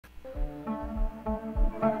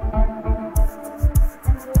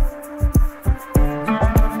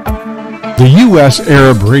The U.S.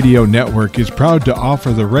 Arab Radio Network is proud to offer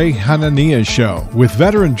the Ray Hanania Show with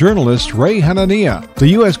veteran journalist Ray Hanania, the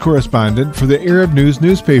U.S. correspondent for the Arab News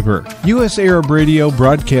newspaper. U.S. Arab Radio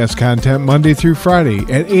broadcasts content Monday through Friday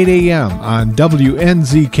at 8 a.m. on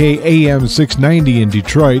WNZK AM 690 in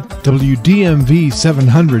Detroit, WDMV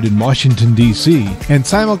 700 in Washington, D.C., and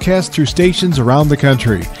simulcast through stations around the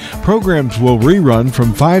country. Programs will rerun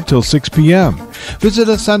from 5 till 6 p.m. Visit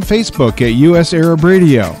us on Facebook at U.S. Arab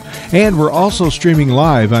Radio. And we're also streaming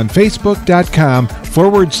live on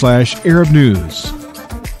Facebook.com/Arab News.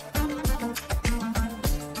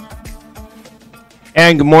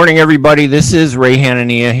 And good morning, everybody. This is Ray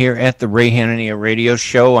Hanania here at the Ray Hanania Radio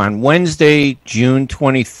Show on Wednesday, June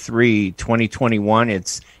 23, 2021.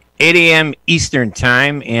 It's 8 a.m. Eastern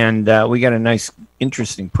Time, and we got a nice,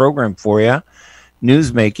 interesting program for you.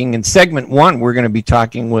 Newsmaking. In segment one, we're going to be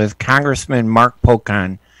talking with Congressman Mark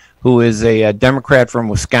Pocan, who is a Democrat from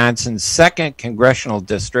Wisconsin's 2nd Congressional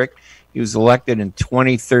District. He was elected in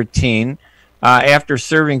 2013 after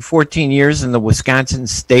serving 14 years in the Wisconsin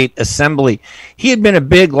State Assembly. He had been a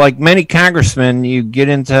big, like many congressmen, you get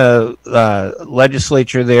into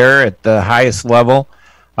legislature there at the highest level,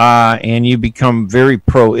 and you become very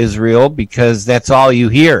pro-Israel because that's all you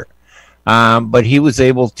hear. But he was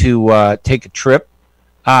able to take a trip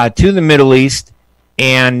to the Middle East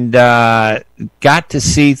and got to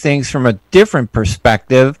see things from a different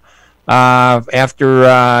perspective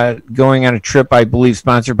after going on a trip, I believe,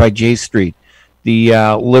 sponsored by J Street, the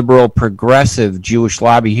liberal progressive Jewish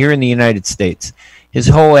lobby here in the United States. His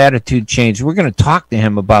whole attitude changed. We're going to talk to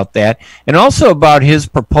him about that and also about his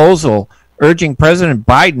proposal urging President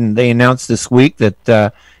Biden. They announced this week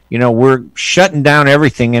that, we're shutting down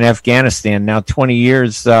everything in Afghanistan now 20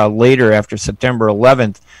 years later after September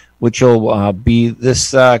 11th, which will be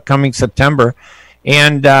this coming September.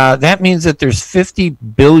 And that means that there's $50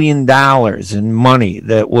 billion in money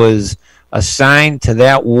that was assigned to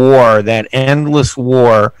that war, that endless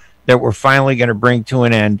war that we're finally going to bring to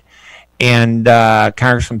an end. And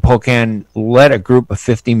Congressman Pocan led a group of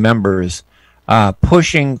 50 members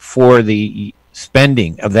pushing for the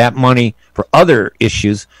spending of that money for other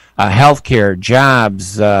issues, healthcare,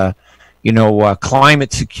 jobs,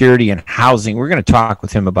 climate security and housing. We're going to talk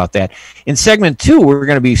with him about that. In segment two, we're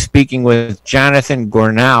going to be speaking with Jonathan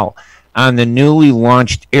Gornall on the newly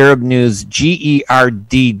launched Arab News GERD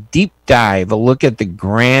Deep Dive, a look at the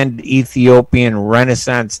Grand Ethiopian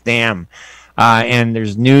Renaissance Dam. And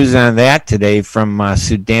there's news on that today from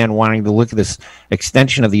Sudan wanting to look at this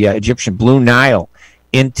extension of the Egyptian Blue Nile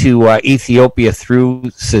into Ethiopia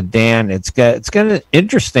through Sudan. It's going to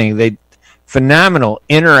interesting. Phenomenal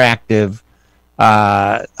interactive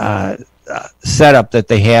setup that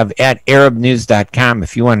they have at ArabNews.com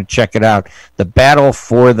if you want to check it out. The Battle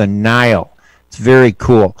for the Nile. It's very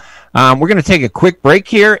cool. We're going to take a quick break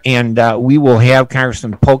here, and we will have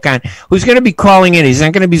Congressman Pocan, who's going to be calling in. He's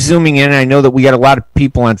not going to be zooming in. I know that we got a lot of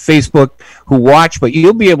people on Facebook who watch, but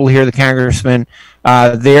you'll be able to hear the congressman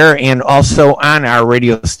there and also on our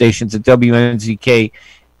radio stations at WNZK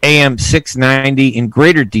AM 690 in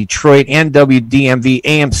Greater Detroit and WDMV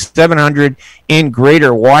AM 700 in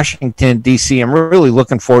Greater Washington, D.C. I'm really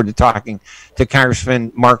looking forward to talking to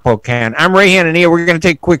Congressman Mark Pocan. I'm Ray Hanania. We're going to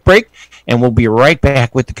take a quick break, and we'll be right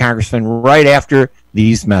back with the Congressman right after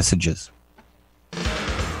these messages.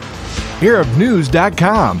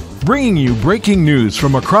 ArabNews.com, bringing you breaking news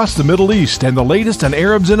from across the Middle East and the latest on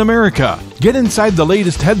Arabs in America. Get inside the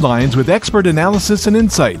latest headlines with expert analysis and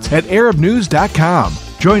insights at ArabNews.com.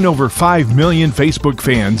 Join over 5 million Facebook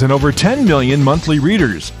fans and over 10 million monthly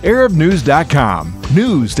readers. ArabNews.com,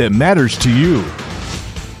 news that matters to you.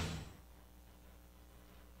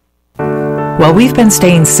 While we've been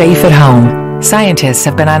staying safe at home, scientists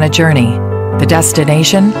have been on a journey. The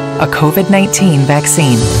destination, a COVID-19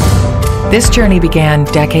 vaccine. This journey began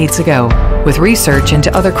decades ago with research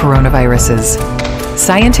into other coronaviruses.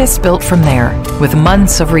 Scientists built from there with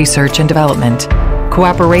months of research and development,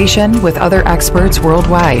 cooperation with other experts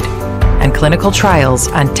worldwide, and clinical trials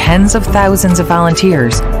on tens of thousands of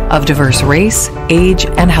volunteers of diverse race, age,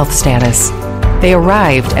 and health status. They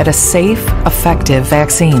arrived at a safe, effective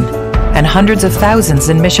vaccine, and hundreds of thousands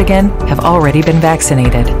in Michigan have already been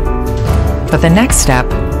vaccinated. But the next step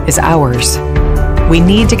is ours. We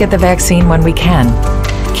need to get the vaccine when we can.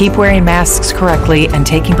 Keep wearing masks correctly and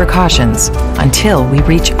taking precautions until we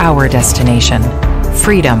reach our destination,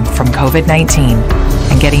 freedom from COVID-19,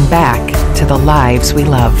 and getting back to the lives we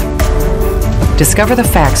love. Discover the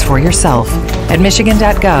facts for yourself at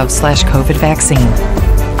michigan.gov/COVID vaccine.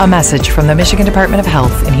 A message from the Michigan Department of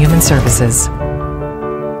Health and Human Services.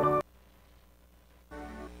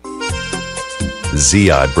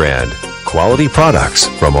 Ziyad brand. quality products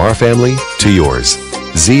from our family to yours.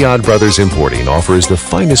 Ziyad Brothers Importing offers the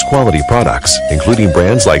finest quality products, including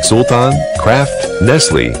brands like Sultan, Kraft,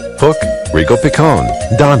 Nestle, Hook, Rico Picon,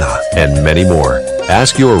 Donna, and many more.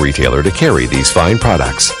 Ask your retailer to carry these fine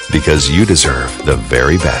products because you deserve the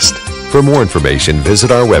very best. For more information,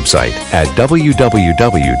 visit our website at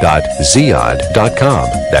www.ziyad.com.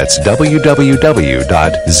 That's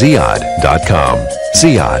www.ziyad.com.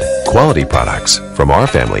 Ziyad, quality products from our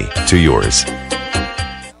family to yours.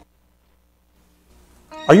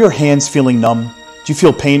 Are your hands feeling numb? Do you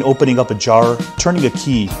feel pain opening up a jar, turning a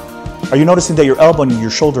key? Are you noticing that your elbow and your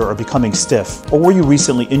shoulder are becoming stiff? Or were you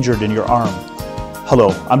recently injured in your arm? Hello,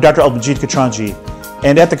 I'm Dr. Albanjit Katranji,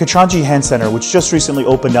 and at the Katranji Hand Center, which just recently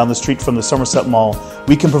opened down the street from the Somerset Mall,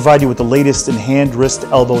 we can provide you with the latest in hand, wrist,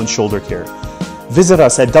 elbow, and shoulder care. Visit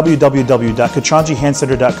us at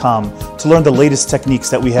www.katranjihandcenter.com to learn the latest techniques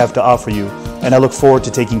that we have to offer you, and I look forward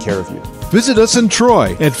to taking care of you. Visit us in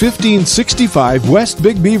Troy at 1565 West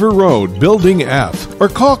Big Beaver Road, Building F, or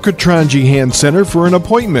call Katranji Hand Center for an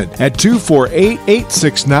appointment at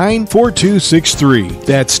 248-869-4263.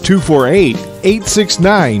 That's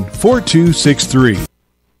 248-869-4263.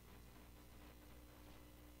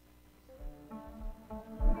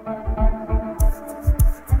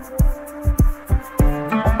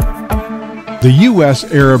 The U.S.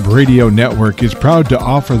 Arab Radio Network is proud to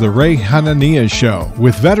offer the Ray Hanania Show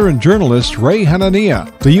with veteran journalist Ray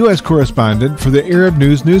Hanania, the U.S. correspondent for the Arab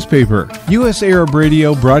News newspaper. U.S. Arab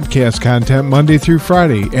Radio broadcasts content Monday through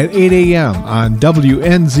Friday at 8 a.m. on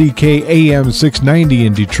WNZK AM 690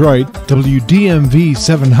 in Detroit, WDMV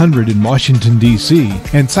 700 in Washington, D.C.,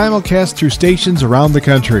 and simulcast through stations around the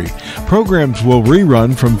country. Programs will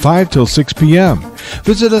rerun from 5 till 6 p.m.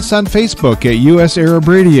 Visit us on Facebook at U.S. Arab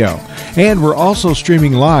Radio, and we're also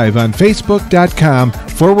streaming live on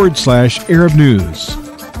Facebook.com/Arab News.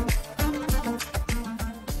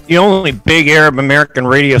 The only big Arab American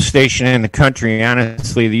radio station in the country,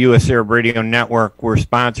 honestly, the U.S. Arab Radio Network. We're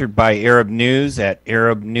sponsored by Arab News at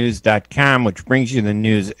ArabNews.com, which brings you the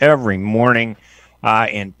news every morning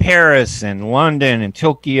in Paris and London and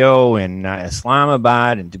Tokyo and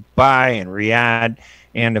Islamabad and Dubai and Riyadh.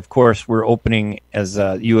 And, of course, we're opening as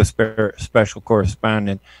a U.S. Special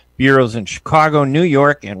Correspondent bureaus in Chicago, New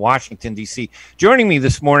York, and Washington, D.C. Joining me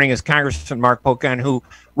this morning is Congressman Mark Pocan, who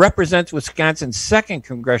represents Wisconsin's 2nd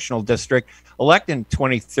Congressional District, elected in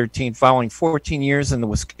 2013 following 14 years in the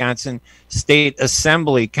Wisconsin State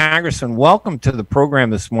Assembly. Congressman, welcome to the program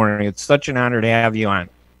this morning. It's such an honor to have you on.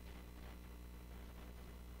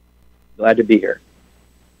 Glad to be here.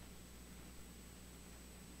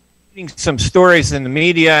 Some stories in the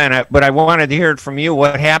media, but I wanted to hear it from you.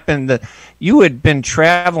 What happened? You had been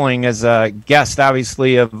traveling as a guest,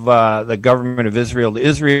 obviously, of the government of Israel to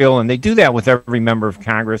Israel, and they do that with every member of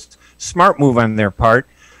Congress. Smart move on their part.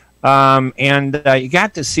 And you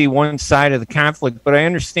got to see one side of the conflict, but I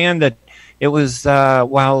understand that it was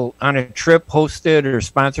while on a trip hosted or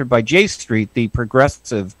sponsored by J Street, the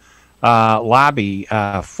progressive lobby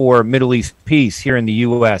for Middle East peace here in the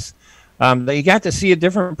U.S., that you got to see a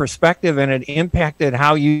different perspective, and it impacted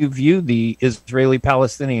how you view the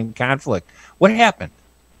Israeli-Palestinian conflict. What happened?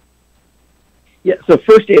 Yeah, so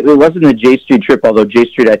first, it wasn't a J Street trip, although J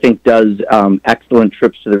Street, I think, does excellent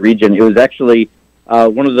trips to the region. It was actually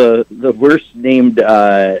one of the worst-named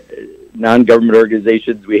non-government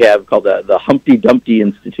organizations we have, called the Humpty Dumpty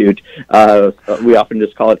Institute. We often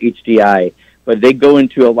just call it HDI. But they go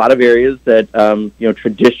into a lot of areas that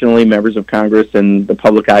traditionally members of Congress and the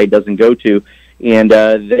public eye doesn't go to, and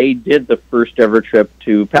they did the first ever trip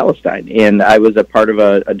to Palestine, and I was a part of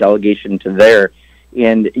a delegation to there,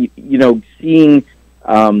 and seeing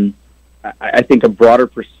I think a broader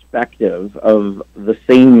perspective of the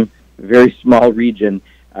same very small region,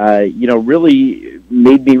 really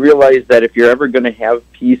made me realize that if you're ever going to have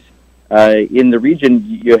peace in the region,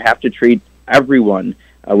 you have to treat everyone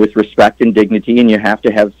with respect and dignity, and you have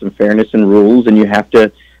to have some fairness and rules, and you have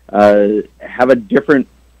to have a different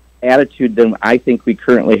attitude than I think we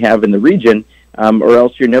currently have in the region, or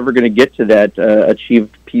else you're never going to get to that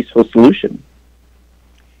achieved peaceful solution.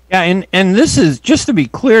 Yeah, and this is, just to be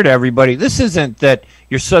clear to everybody, this isn't that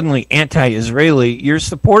you're suddenly anti-Israeli. You're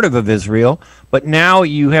supportive of Israel, but now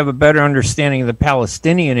you have a better understanding of the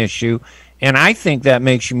Palestinian issue, and I think that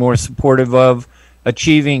makes you more supportive of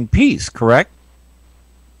achieving peace, correct?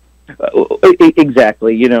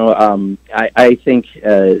 Exactly. I think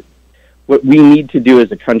what we need to do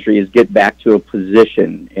as a country is get back to a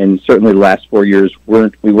position, and certainly the last 4 years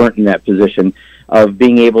we weren't in that position of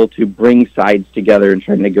being able to bring sides together and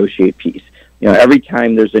try to negotiate peace. Every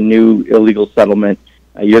time there's a new illegal settlement,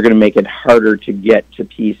 you're going to make it harder to get to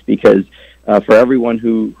peace, because for everyone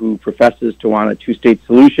who professes to want a two-state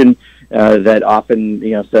solution, that often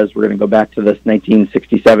says we're going to go back to this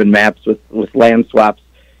 1967 maps with land swaps.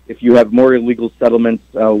 If you have more illegal settlements,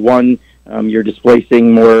 one, you're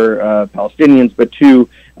displacing more Palestinians, but two,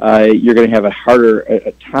 you're going to have a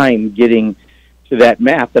harder time getting to that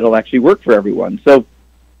map that'll actually work for everyone. So,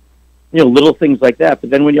 little things like that. But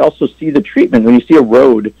then when you also see the treatment, when you see a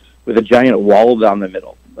road with a giant wall down the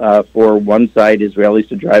middle, for one side Israelis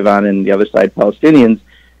to drive on and the other side Palestinians,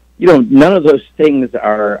 none of those things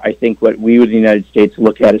are, I think, what we in the United States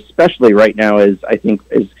look at, especially right now, as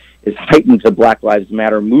heightened the Black Lives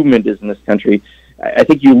Matter movement is in this country. I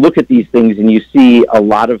think you look at these things and you see a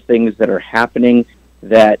lot of things that are happening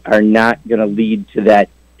that are not going to lead to that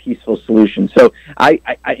peaceful solution. So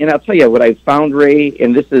I'll tell you what I've found, Ray,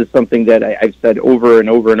 and this is something that I've said over and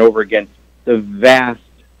over and over again: the vast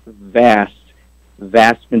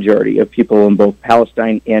majority of people in both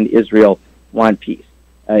Palestine and Israel want peace.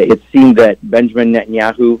 It seemed that Benjamin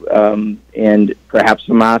Netanyahu and perhaps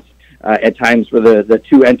Hamas at times were the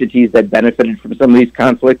two entities that benefited from some of these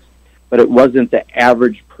conflicts, but it wasn't the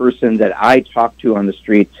average person that I talked to on the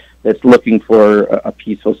street that's looking for a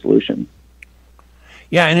peaceful solution.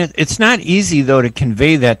 Yeah, and it's not easy, though, to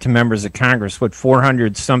convey that to members of Congress with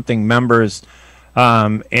 400-something members,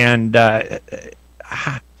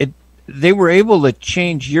 they were able to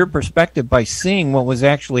change your perspective by seeing what was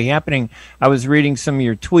actually happening. I was reading some of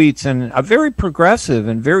your tweets, and a very progressive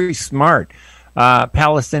and very smart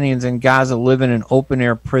Palestinians in Gaza live in an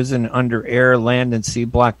open-air prison under air, land, and sea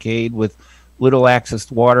blockade with little access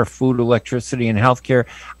to water, food, electricity, and healthcare.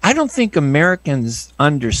 I don't think Americans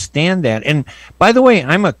understand that. And by the way,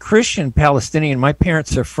 I'm a Christian Palestinian. My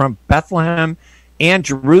parents are from Bethlehem and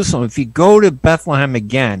Jerusalem. If you go to Bethlehem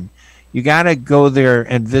again, you got to go there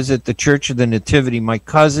and visit the Church of the Nativity. My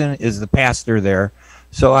cousin is the pastor there,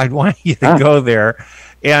 so I'd want you to go there.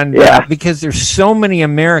 And because there's so many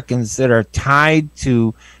Americans that are tied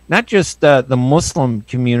to not just the Muslim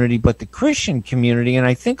community, but the Christian community. And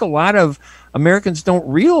I think a lot of Americans don't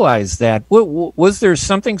realize that. Was there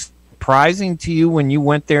something surprising to you when you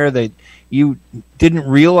went there that you didn't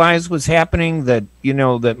realize was happening, that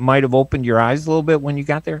that might have opened your eyes a little bit when you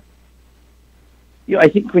got there? I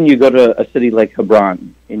think when you go to a city like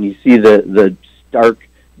Hebron and you see the stark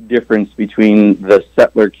difference between the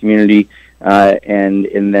settler community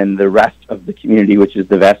and then the rest of the community, which is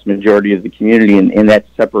the vast majority of the community, and that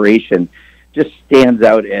separation just stands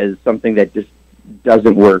out as something that just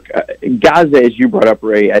doesn't work. Gaza, as you brought up,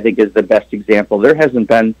 Ray, I think is the best example. There hasn't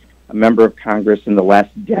been a member of Congress in the last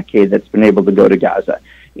decade that's been able to go to Gaza.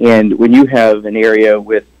 And when you have an area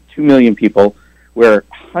with 2 million people where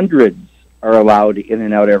hundreds are allowed in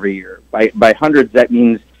and out every year, by hundreds, that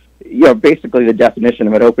means basically the definition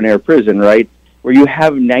of an open-air prison, right? Where you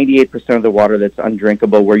have 98% of the water that's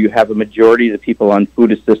undrinkable, where you have a majority of the people on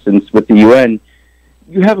food assistance with the UN,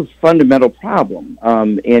 you have a fundamental problem.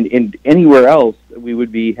 And anywhere else, we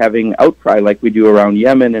would be having outcry like we do around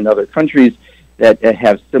Yemen and other countries that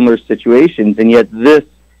have similar situations. And yet this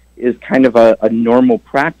is kind of a normal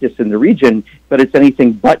practice in the region, but it's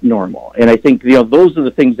anything but normal. And I think, those are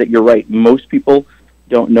the things that you're right, most people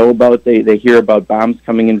don't know about. They hear about bombs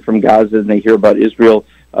coming in from Gaza, and they hear about Israel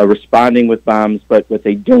responding with bombs, but what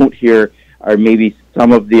they don't hear are maybe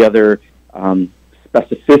some of the other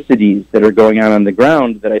specificities that are going on the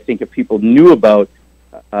ground that I think if people knew about,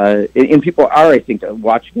 and people are, I think,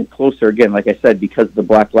 watching it closer, again, like I said, because of the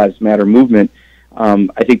Black Lives Matter movement.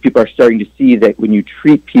 I think people are starting to see that when you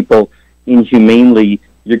treat people inhumanely,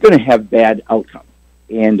 you're going to have bad outcomes.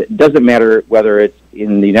 And it doesn't matter whether it's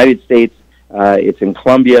in the United States, it's in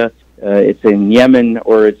Colombia, it's in Yemen,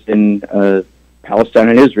 or it's in Palestine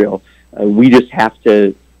and Israel. We just have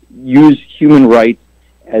to use human rights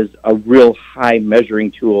as a real high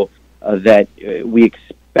measuring tool that we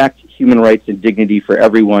expect human rights and dignity for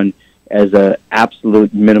everyone as an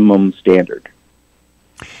absolute minimum standard.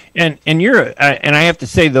 And you're and I have to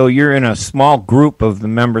say, though, you're in a small group of the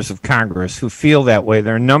members of Congress who feel that way.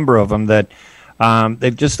 There are a number of them that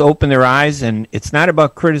they've just opened their eyes, and it's not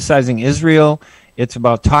about criticizing Israel. It's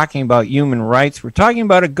about talking about human rights. We're talking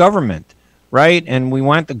about a government, right? And we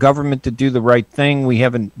want the government to do the right thing.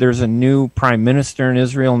 There's a new prime minister in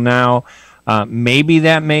Israel now. Maybe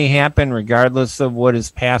that may happen regardless of what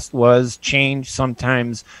his past was. Change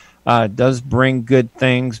sometimes does bring good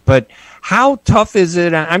things, but how tough is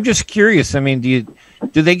it? I'm just curious. I mean,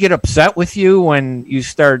 do they get upset with you when you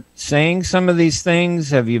start saying some of these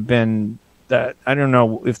things? Have you been, I don't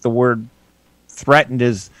know if the word threatened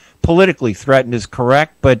is politically threatened is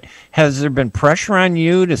correct, but has there been pressure on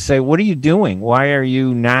you to say, what are you doing? Why are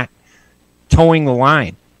you not towing the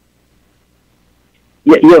line?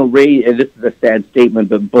 Yeah, Ray, this is a sad statement,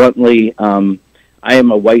 but bluntly, I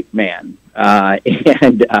am a white man,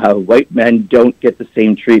 and white men don't get the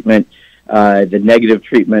same treatment, the negative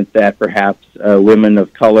treatment that perhaps women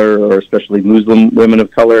of color, or especially Muslim women of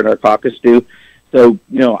color in our caucus do. So,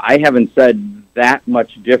 I haven't said that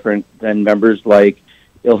much different than members like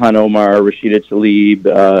Ilhan Omar, Rashida Tlaib,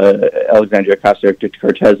 Alexandria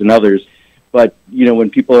Ocasio-Cortez, and others. But, when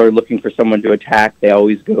people are looking for someone to attack, they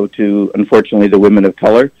always go to, unfortunately, the women of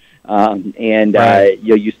color. Right.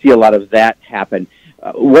 You see a lot of that happen.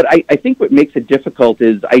 What I think what makes it difficult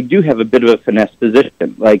is I do have a bit of a finesse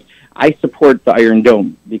position. Like, I support the Iron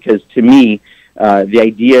Dome because, to me, the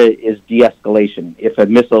idea is de-escalation. If a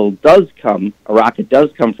missile does come, a rocket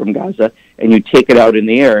does come from Gaza, and you take it out in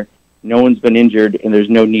the air, no one's been injured, and there's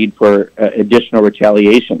no need for additional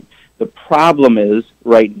retaliation. The problem is,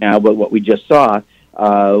 right now, but what we just saw,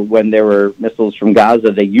 when there were missiles from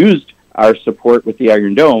Gaza, they used our support with the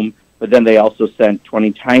Iron Dome, but then they also sent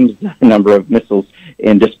 20 times the number of missiles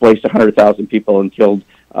and displaced 100,000 people and killed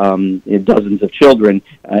dozens of children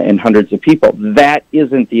and hundreds of people. That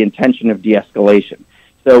isn't the intention of de-escalation.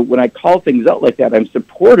 So when I call things out like that, I'm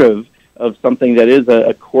supportive of something that is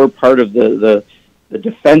a core part of the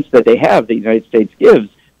defense that they have, the United States gives,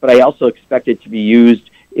 but I also expect it to be used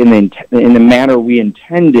in the manner we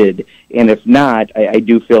intended, and if not, I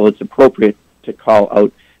do feel it's appropriate to call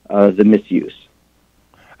out the misuse.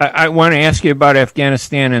 I want to ask you about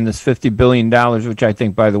Afghanistan and this $50 billion, which I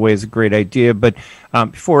think, by the way, is a great idea. But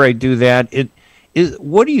before I do that,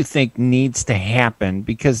 what do you think needs to happen?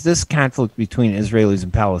 Because this conflict between Israelis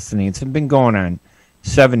and Palestinians has been going on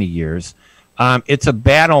 70 years. It's a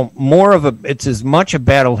battle, it's as much a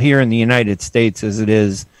battle here in the United States as it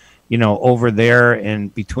is, over there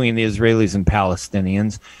and between the Israelis and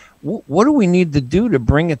Palestinians. What do we need to do to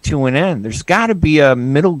bring it to an end? There's got to be a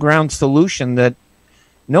middle ground solution that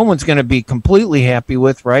no one's going to be completely happy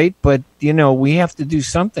with, right? But, we have to do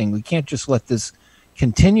something. We can't just let this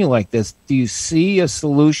continue like this. Do you see a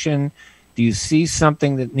solution? Do you see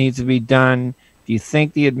something that needs to be done? Do you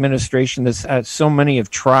think the administration, so many have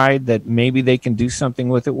tried, that maybe they can do something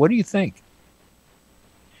with it? What do you think?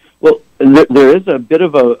 Well, there is a bit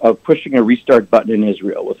of a pushing a restart button in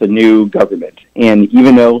Israel with a new government. And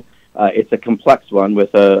even though it's a complex one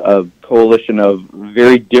with a coalition of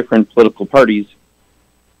very different political parties,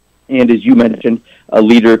 and as you mentioned, a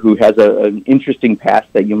leader who has an interesting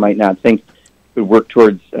past that you might not think could work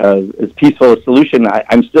towards as peaceful a solution,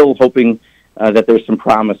 I'm still hoping that there's some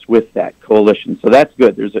promise with that coalition. So that's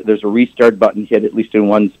good. There's a restart button hit, at least in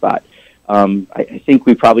one spot. I think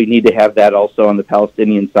we probably need to have that also on the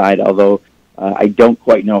Palestinian side, although I don't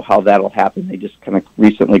quite know how that'll happen. They just kind of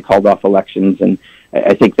recently called off elections, and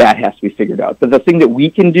I think that has to be figured out. But the thing that we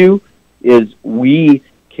can do is we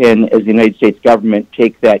can, as the United States government,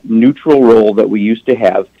 take that neutral role that we used to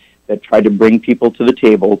have that tried to bring people to the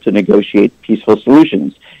table to negotiate peaceful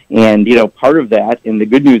solutions. And, part of that, and the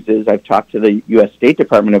good news is I've talked to the U.S. State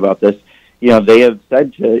Department about this, they have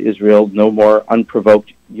said to Israel, no more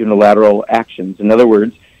unprovoked unilateral actions. In other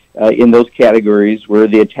words, in those categories where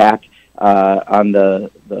the attack on the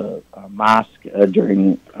mosque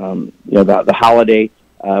during the holiday,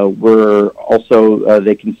 were also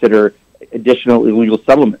they consider additional illegal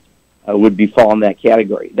settlements would fall in that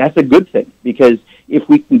category. That's a good thing, because if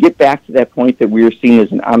we can get back to that point that we are seen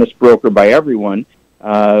as an honest broker by everyone,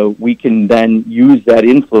 we can then use that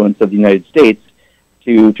influence of the United States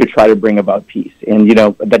to try to bring about peace. And,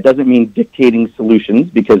 that doesn't mean dictating solutions,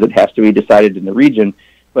 because it has to be decided in the region,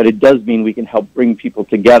 but it does mean we can help bring people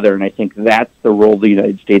together, and I think that's the role the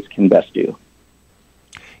United States can best do.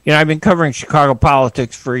 I've been covering Chicago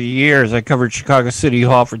politics for years. I covered Chicago City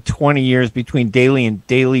Hall for 20 years between Daley and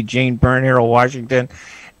Daley, Jane Byrne, Harold Washington.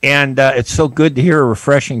 And it's so good to hear a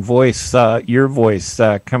refreshing voice, your voice,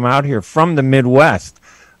 come out here from the Midwest.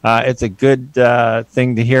 It's a good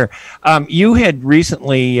thing to hear. You had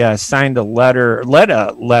recently signed a letter,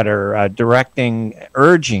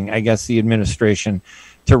 urging, I guess, the administration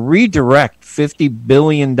to redirect $50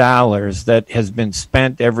 billion that has been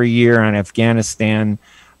spent every year on Afghanistan.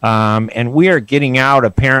 And we are getting out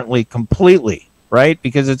apparently completely, right?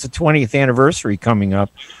 Because it's a 20th anniversary coming up.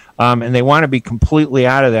 And they want to be completely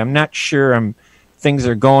out of there. I'm not sure things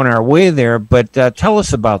are going our way there, but tell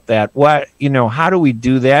us about that. How do we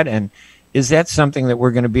do that? And is that something that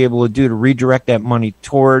we're going to be able to do to redirect that money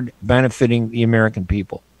toward benefiting the American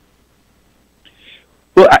people?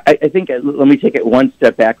 Well, I think, let me take it one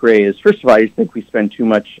step back, Ray, is first of all, I just think we spend too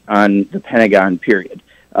much on the Pentagon, period.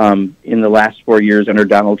 in the last 4 years under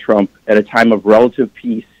Donald Trump, at a time of relative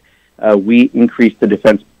peace, we increased the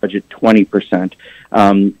defense budget 20%.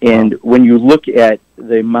 And when you look at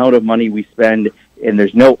the amount of money we spend, and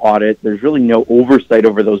there's no audit, there's really no oversight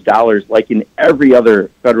over those dollars, like in every other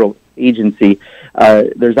federal agency.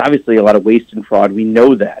 There's obviously a lot of waste and fraud. We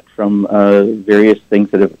know that from various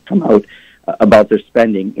things that have come out about their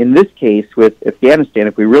spending. In this case, with Afghanistan,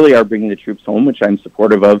 if we really are bringing the troops home, which I'm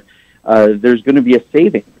supportive of, there's going to be a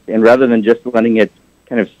savings. And rather than just letting it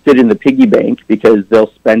kind of sit in the piggy bank because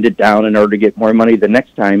they'll spend it down in order to get more money the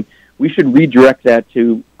next time, we should redirect that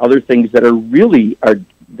to other things that are really are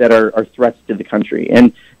threats to the country.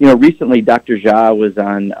 And, recently Dr. Jha was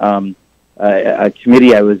on a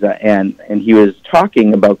committee I was and he was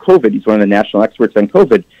talking about COVID. He's one of the national experts on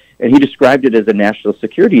COVID, and he described it as a national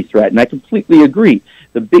security threat. And I completely agree.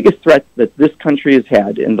 The biggest threat that this country has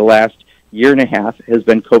had in the last year and a half has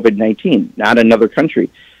been COVID-19, not another country.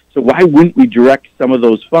 So why wouldn't we direct some of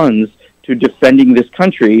those funds to defending this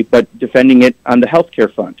country, but defending it on the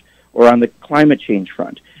healthcare front or on the climate change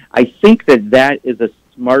front? I think that is a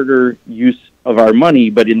smarter use of our money,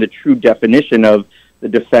 but in the true definition of the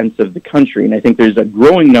defense of the country. And I think there's a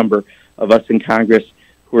growing number of us in Congress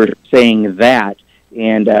who are saying that.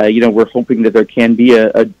 And, we're hoping that there can be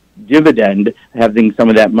a dividend, having some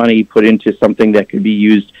of that money put into something that could be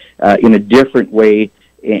used in a different way.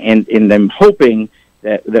 And I'm hoping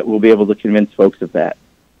that we'll be able to convince folks of that.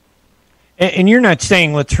 And you're not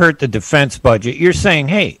saying let's hurt the defense budget. You're saying,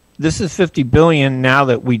 hey, this is $50 billion now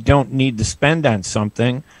that we don't need to spend on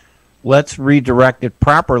something. Let's redirect it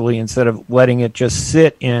properly instead of letting it just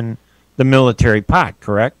sit in the military pot,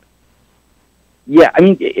 correct? Yeah, I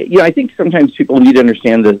mean, I think sometimes people need to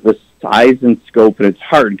understand the size and scope, and it's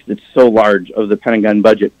hard because it's so large, of the Pentagon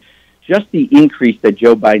budget. Just the increase that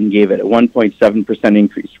Joe Biden gave it, a 1.7%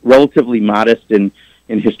 increase, relatively modest in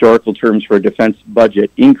historical terms for a defense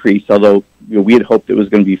budget increase, although we had hoped it was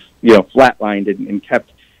going to be flatlined and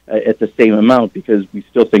kept at the same amount because we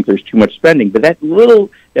still think there's too much spending. But that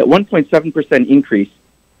 1.7% increase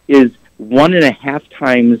is 1.5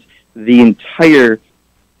 times the entire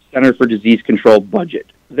Center for Disease Control budget,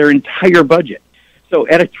 their entire budget. So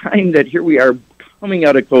at a time that here we are coming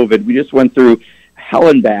out of COVID, we just went through hell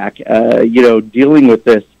and back, dealing with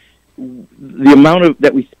this, the amount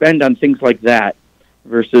that we spend on things like that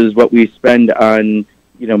versus what we spend on,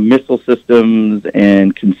 missile systems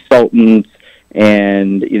and consultants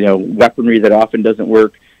and, weaponry that often doesn't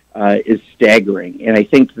work is staggering. And I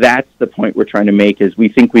think that's the point we're trying to make, is we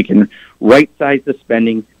think we can right-size the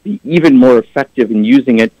spending, be even more effective in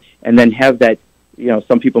using it, and then have that,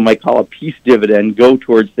 some people might call a peace dividend, go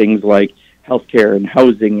towards things like healthcare and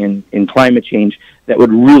housing and climate change that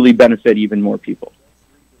would really benefit even more people.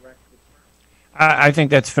 I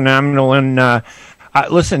think that's phenomenal. And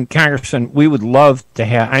listen, Congressman, we would love to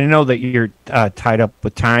have, I know that you're tied up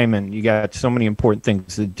with time and you got so many important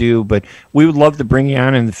things to do, but we would love to bring you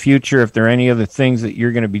on in the future. If there are any other things that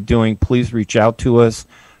you're going to be doing, please reach out to us.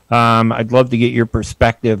 I'd love to get your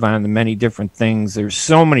perspective on the many different things. There's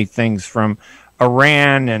so many things, from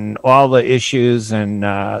Iran and all the issues and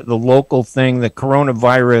the local thing, the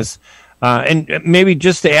coronavirus. And maybe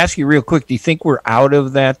just to ask you real quick, do you think we're out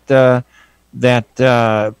of that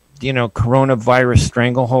coronavirus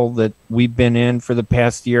stranglehold that we've been in for the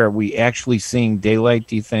past year? Are we actually seeing daylight,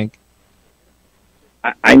 do you think?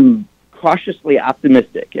 I'm cautiously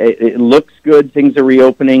optimistic. It looks good. Things are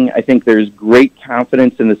reopening. I think there's great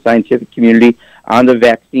confidence in the scientific community on the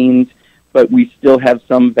vaccines, but we still have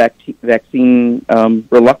some vaccine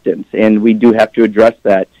reluctance, and we do have to address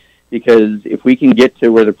that, because if we can get to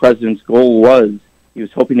where the president's goal was, he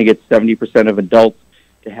was hoping to get 70% of adults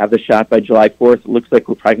to have the shot by July 4th. It looks like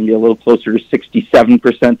we're probably going to be a little closer to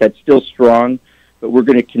 67%. That's still strong, but we're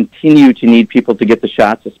going to continue to need people to get the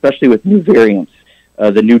shots, especially with new variants.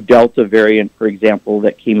 The new Delta variant, for example,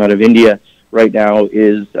 that came out of India right now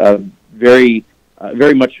is very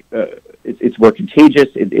much, it's more contagious.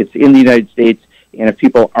 It's in the United States, and if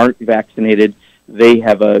people aren't vaccinated, they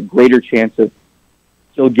have a greater chance of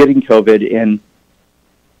still getting COVID. And,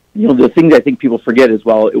 the thing that I think people forget as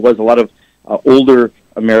well, it was a lot of older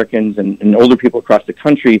Americans and older people across the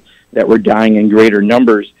country that were dying in greater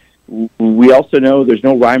numbers. We also know there's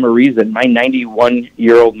no rhyme or reason. My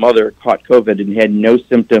 91-year-old mother caught COVID and had no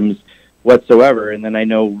symptoms whatsoever. And then I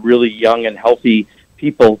know really young and healthy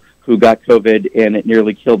people who got COVID and it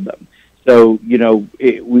nearly killed them. So,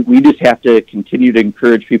 we just have to continue to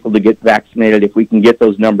encourage people to get vaccinated. If we can get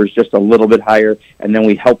those numbers just a little bit higher, and then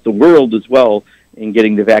we help the world as well in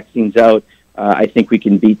getting the vaccines out, I think we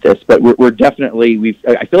can beat this. But we're definitely,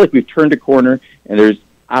 I feel like we've turned a corner, and there's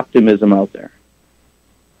optimism out there.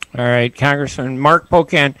 All right, Congressman Mark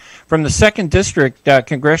Pocan from the 2nd District,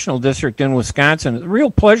 Congressional District in Wisconsin. It's a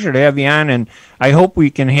real pleasure to have you on, and I hope we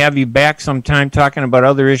can have you back sometime talking about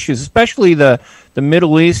other issues, especially the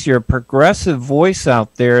Middle East. You're a progressive voice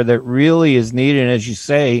out there that really is needed, as you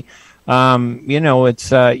say.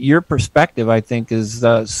 It's your perspective, I think, is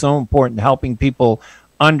so important, helping people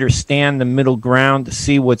understand the middle ground, to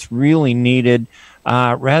see what's really needed,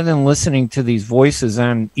 rather than listening to these voices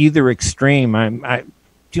on either extreme.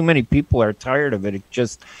 Too many people are tired of it. It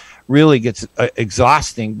just really gets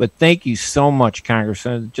exhausting. But thank you so much,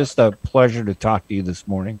 Congressman. It's just a pleasure to talk to you this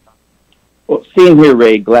morning. Well, same here,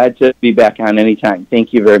 Ray. Glad to be back on anytime.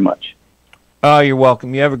 Thank you very much. Oh, you're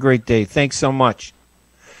welcome. You have a great day. Thanks so much.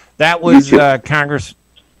 That was Congressman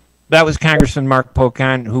Mark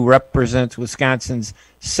Pocan, who represents Wisconsin's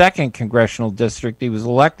 2nd Congressional District. He was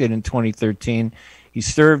elected in 2013. He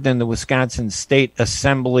served in the Wisconsin State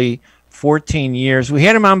Assembly 14 years. We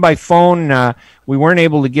had him on by phone. We weren't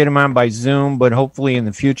able to get him on by Zoom, but hopefully in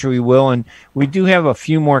the future we will. And we do have a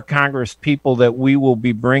few more Congress people that we will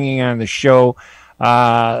be bringing on the show.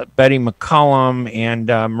 Betty McCollum and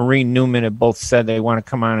Marie Newman have both said they want to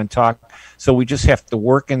come on and talk. So we just have to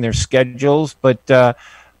work in their schedules. But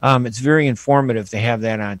it's very informative to have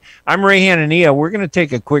that on. I'm Ray Hanania. We're going to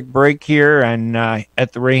take a quick break here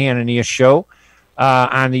at the Ray Hanania Show.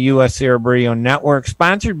 On the U.S. Arab Radio Network,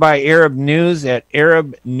 sponsored by Arab News at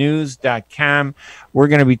arabnews.com. We're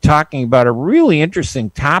going to be talking about a really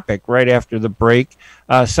interesting topic right after the break,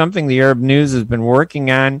 something the Arab News has been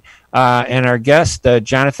working on. And our guest,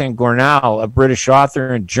 Jonathan Gornall, a British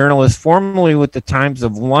author and journalist, formerly with the Times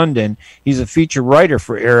of London. He's a feature writer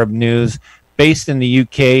for Arab News, based in the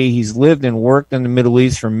UK. He's lived and worked in the Middle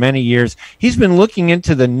East for many years. He's been looking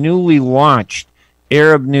into the newly launched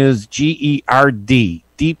Arab News GERD, a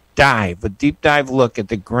deep dive look at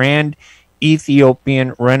the Grand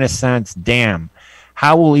Ethiopian Renaissance Dam.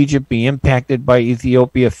 How will Egypt be impacted by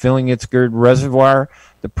Ethiopia filling its GERD reservoir?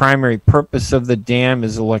 The primary purpose of the dam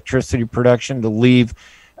is electricity production to relieve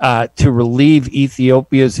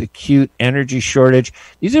Ethiopia's acute energy shortage.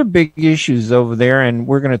 These are big issues over there, and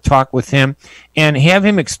we're going to talk with him and have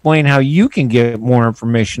him explain how you can get more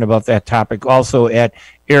information about that topic also at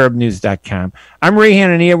arabnews.com. I'm Ray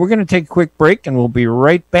Hanania. We're going to take a quick break, and we'll be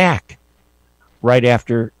right back right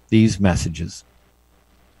after these messages.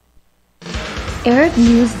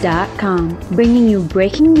 ArabNews.com, bringing you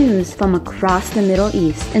breaking news from across the Middle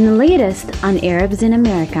East and the latest on Arabs in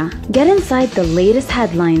America. Get inside the latest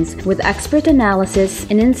headlines with expert analysis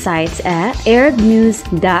and insights at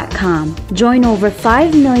ArabNews.com. Join over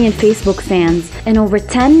 5 million Facebook fans and over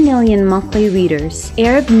 10 million monthly readers.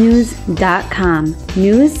 ArabNews.com,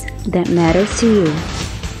 news that matters to you.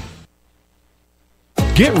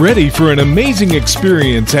 Get ready for an amazing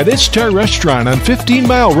experience at Ishtar Restaurant on 15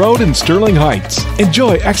 Mile Road in Sterling Heights.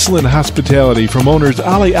 Enjoy excellent hospitality from owners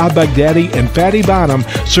Ali Al-Baghdadi and Fatty Bonham,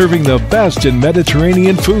 serving the best in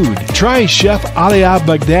Mediterranean food. Try Chef Ali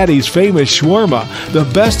Al-Baghdadi's famous shawarma, the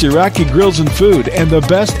best Iraqi grills and food, and the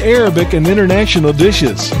best Arabic and international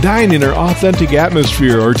dishes. Dine in our authentic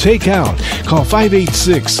atmosphere or take out. Call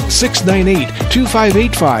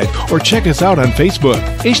 586-698-2585 or check us out on Facebook.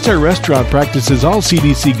 Ishtar Restaurant practices all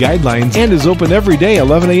CDC guidelines and is open every day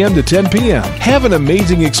 11 a.m. to 10 p.m. Have an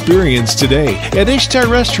amazing experience today at Ishtar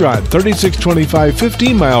Restaurant, 3625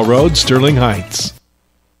 15 Mile Road, Sterling Heights.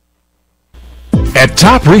 At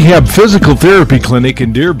Top Rehab Physical Therapy Clinic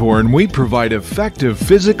in Dearborn, we provide effective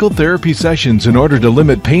physical therapy sessions in order to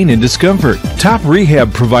limit pain and discomfort. Top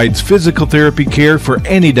Rehab provides physical therapy care for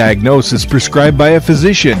any diagnosis prescribed by a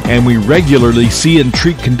physician, and we regularly see and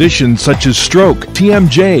treat conditions such as stroke,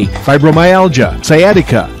 TMJ, fibromyalgia,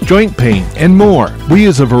 sciatica, joint pain, and more. We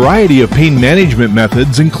use a variety of pain management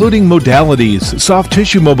methods, including modalities, soft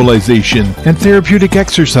tissue mobilization, and therapeutic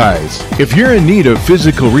exercise. If you're in need of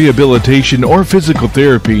physical rehabilitation or physical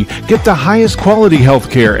therapy, get the highest quality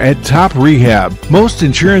health care at Top Rehab. Most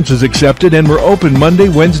insurance is accepted, and we're open Monday,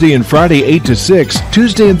 Wednesday, and Friday 8 to 6,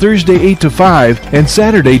 Tuesday and Thursday 8 to 5, and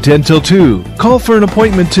Saturday 10 till 2. Call for an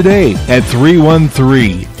appointment today at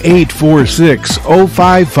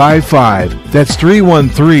 313-846-0555. That's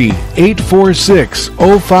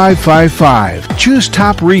 313-846-0555. Choose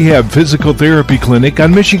Top Rehab Physical Therapy Clinic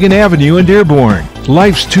on Michigan Avenue in Dearborn.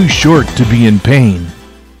 Life's too short to be in pain.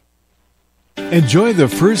 Enjoy the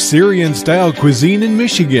first Syrian-style cuisine in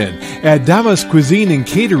Michigan. At Damas Cuisine and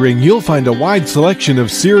Catering, you'll find a wide selection of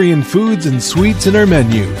Syrian foods and sweets in our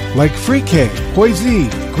menu, like frike, hoizi,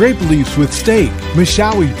 grape leaves with steak,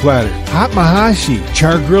 mashawi platter, hot mahashi,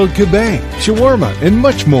 char-grilled kebab, shawarma, and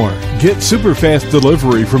much more. Get super fast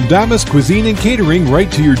delivery from Damas Cuisine and Catering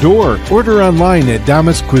right to your door. Order online at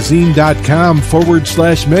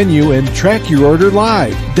damascuisine.com/menu and track your order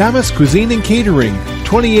live. Damas Cuisine and Catering,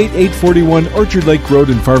 28841 Orchard Lake Road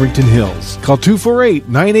in Farmington Hills. Call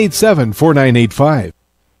 248-987-4985.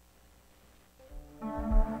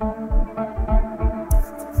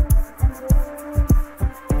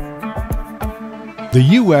 The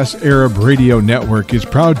U.S. Arab Radio Network is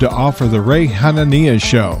proud to offer the Ray Hanania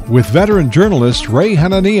Show with veteran journalist Ray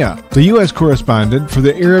Hanania, the U.S. correspondent for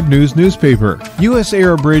the Arab News newspaper. U.S.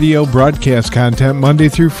 Arab Radio broadcasts content Monday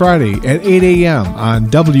through Friday at 8 a.m. on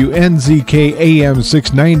WNZK AM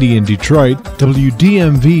 690 in Detroit,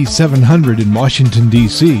 WDMV 700 in Washington,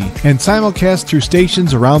 D.C., and simulcast through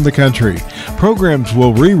stations around the country. Programs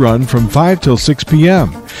will rerun from 5 till 6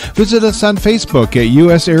 p.m. Visit us on Facebook at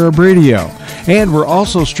U.S. Arab Radio, and we're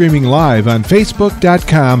also streaming live on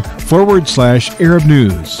Facebook.com/Arab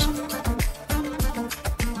News.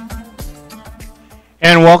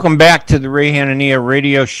 And welcome back to the Ray Hanania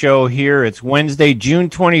radio show here. It's Wednesday,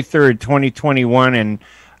 June 23rd, 2021, and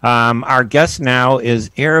our guest now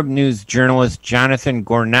is Arab News journalist Jonathan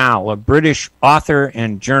Gornall, a British author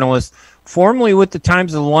and journalist, formerly with the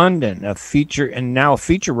Times of London, a feature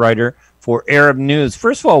writer for Arab News.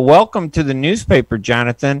 First of all, welcome to the newspaper,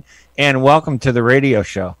 Jonathan, and welcome to the radio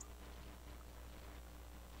show.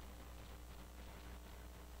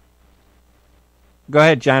 Go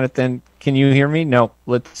ahead, Jonathan. Can you hear me? No.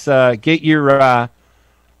 Let's get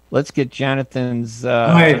Jonathan's.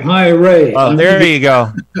 Hi, Ray. Oh, there you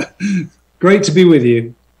go. Great to be with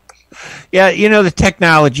you. Yeah, the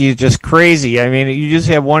technology is just crazy. I mean, you just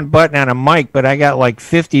have one button on a mic, but I got like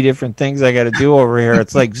 50 different things I got to do over here.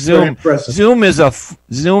 It's like Zoom. Zoom is a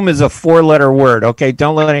four-letter word. Okay,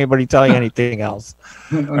 don't let anybody tell you anything else.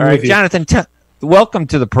 All right, Jonathan, welcome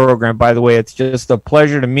to the program. By the way, it's just a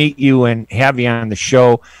pleasure to meet you and have you on the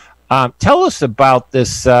show. Tell us about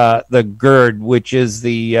this, the GERD, which is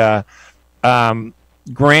the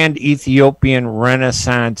Grand Ethiopian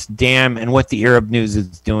Renaissance Dam, and what the Arab News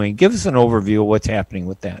is doing. Give us an overview of what's happening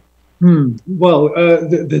with that. Well,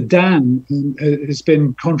 the dam has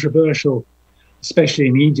been controversial, especially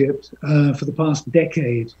in Egypt, for the past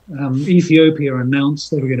decade. Ethiopia announced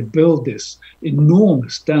they were going to build this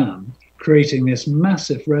enormous dam, creating this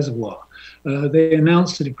massive reservoir. They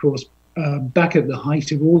announced it, of course, back at the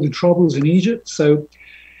height of all the troubles in Egypt. So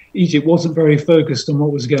Egypt wasn't very focused on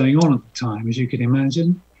what was going on at the time, as you can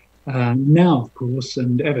imagine. Now, of course,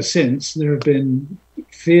 and ever since, there have been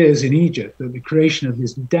fears in Egypt that the creation of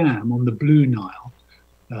this dam on the Blue Nile,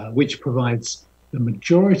 which provides the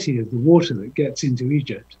majority of the water that gets into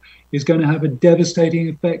Egypt, is going to have a devastating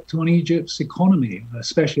effect on Egypt's economy,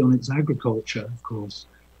 especially on its agriculture, of course.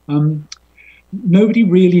 Nobody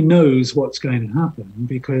really knows what's going to happen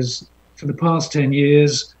because for the past 10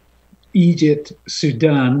 years, Egypt,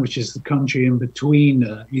 Sudan, which is the country in between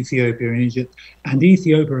Ethiopia and Egypt, and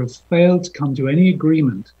Ethiopia have failed to come to any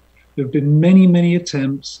agreement. There have been many, many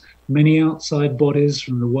attempts. Many outside bodies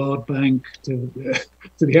from the World Bank to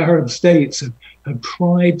the Arab states have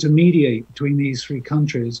tried to mediate between these three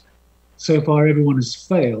countries. So far, everyone has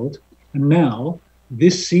failed. And now,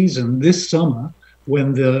 this season, this summer,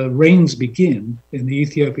 when the rains begin in the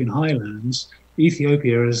Ethiopian highlands,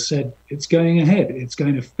 Ethiopia has said it's going ahead. It's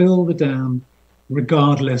going to fill the dam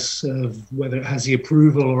regardless of whether it has the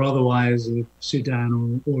approval or otherwise of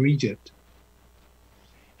Sudan or Egypt.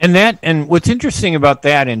 And what's interesting about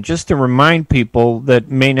that, and just to remind people that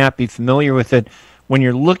may not be familiar with it, when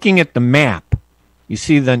you're looking at the map, you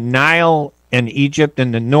see the Nile and Egypt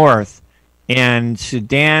in the north and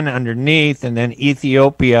Sudan underneath and then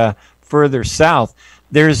Ethiopia further south.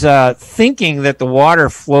 There's thinking that the water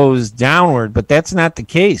flows downward, but that's not the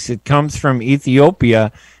case. It comes from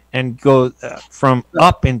Ethiopia and goes from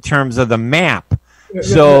up in terms of the map.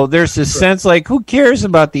 So there's a sense like, who cares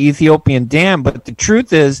about the Ethiopian dam? But the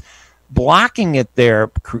truth is, blocking it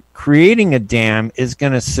there, creating a dam, is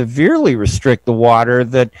going to severely restrict the water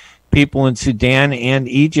that people in Sudan and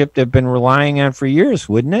Egypt have been relying on for years,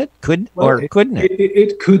 wouldn't it? Couldn't it?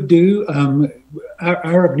 It could do.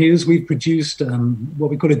 Arab News, we've produced what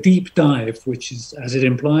we call a deep dive, which is, as it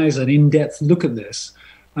implies, an in-depth look at this.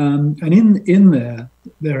 And in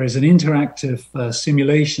there is an interactive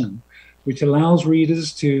simulation which allows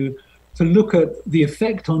readers to look at the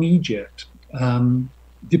effect on Egypt,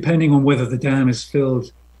 depending on whether the dam is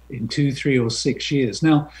filled in 2, 3, or 6 years.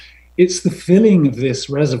 Now, it's the filling of this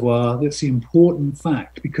reservoir that's the important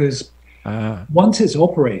fact, because once it's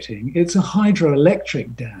operating, it's a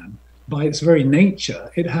hydroelectric dam. by its very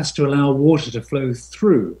nature, it has to allow water to flow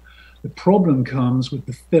through. The problem comes with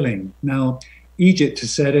the filling. Now, Egypt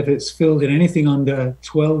has said if it's filled in anything under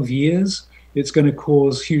 12 years, it's going to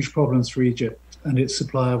cause huge problems for Egypt and its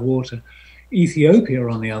supply of water. Ethiopia,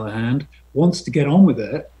 on the other hand, wants to get on with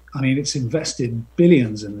it. I mean, it's invested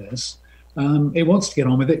billions in this. It wants to get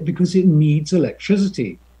on with it because it needs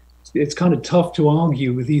electricity. It's kind of tough to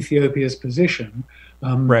argue with Ethiopia's position.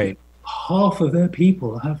 Right. Half of their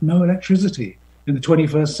people have no electricity in the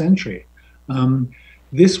 21st century.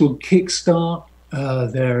 This will kickstart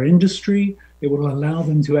their industry. It will allow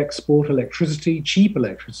them to export electricity, cheap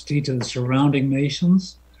electricity, to the surrounding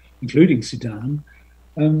nations, including Sudan.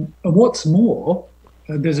 And what's more,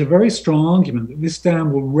 there's a very strong argument that this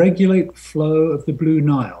dam will regulate the flow of the Blue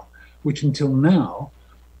Nile, which until now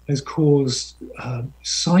has caused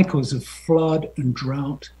cycles of flood and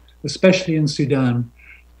drought, especially in Sudan.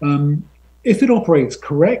 If it operates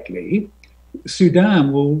correctly,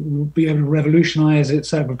 Sudan will be able to revolutionize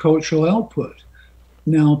its agricultural output.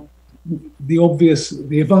 Now, the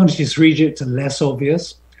advantages for Egypt are less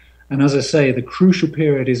obvious. And as I say, the crucial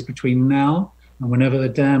period is between now and whenever the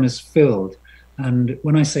dam is filled. And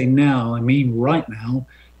when I say now, I mean right now,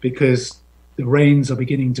 because the rains are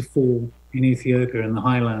beginning to fall in Ethiopia in the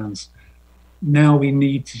highlands. Now we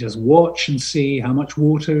need to just watch and see how much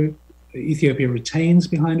water Ethiopia retains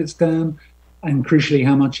behind its dam, and crucially,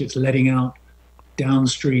 how much it's letting out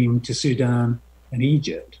downstream to Sudan and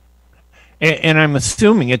Egypt. And I'm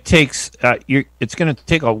assuming it takes it's going to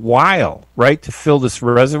take a while, right, to fill this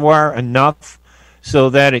reservoir enough so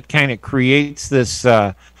that it kind of creates this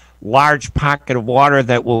large pocket of water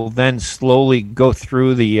that will then slowly go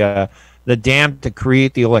through the dam to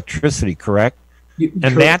create the electricity, correct?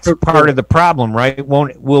 And that's part of the problem, right?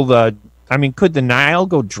 Could the Nile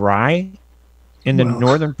go dry in the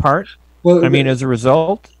northern part? Well, as a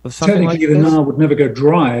result of something like this? Technically, the Nile would never go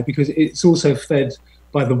dry because it's also fed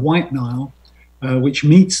by the White Nile, which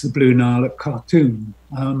meets the Blue Nile at Khartoum.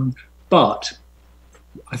 But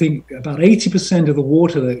I think about 80% of the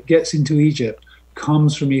water that gets into Egypt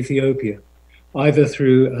comes from Ethiopia, either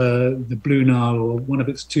through the Blue Nile or one of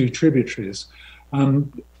its two tributaries.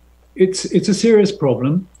 It's a serious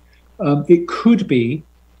problem. It could be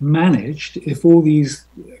managed if all these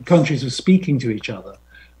countries were speaking to each other.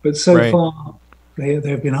 But so far,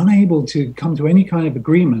 they've been unable to come to any kind of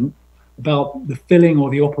agreement about the filling or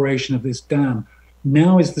the operation of this dam.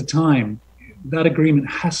 Now is the time. That agreement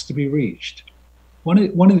has to be reached. One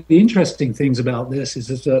of the interesting things about this is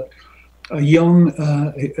that a young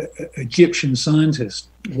Egyptian scientist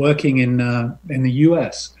working in the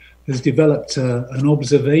US has developed an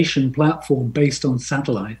observation platform based on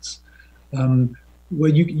satellites,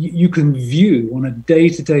 where you can view on a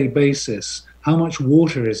day-to-day basis how much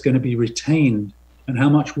water is going to be retained and how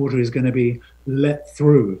much water is going to be let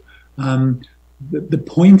through. The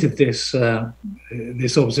point of this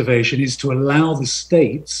observation is to allow the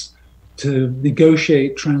states to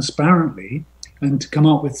negotiate transparently and to come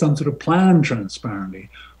up with some sort of plan transparently.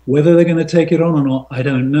 Whether they're going to take it on or not, I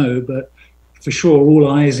don't know, but for sure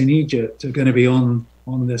all eyes in Egypt are going to be on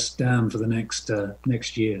this dam for the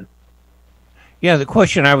next year. Yeah, the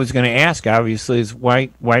question I was going to ask, obviously, is why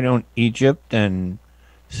don't Egypt and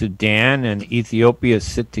Sudan and Ethiopia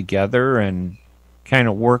sit together and kind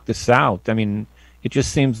of work this out? I mean, it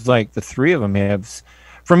just seems like the three of them have.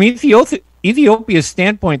 From Ethiopia's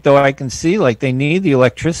standpoint, though, I can see like they need the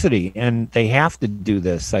electricity and they have to do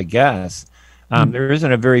this, I guess. There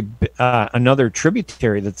isn't another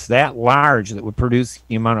tributary that's that large that would produce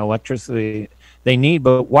the amount of electricity they need.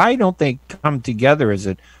 But why don't they come together? Is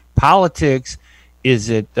it politics? Is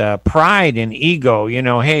it pride and ego?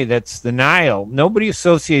 Hey, that's the Nile. Nobody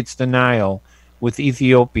associates the Nile with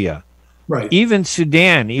Ethiopia. Right. Even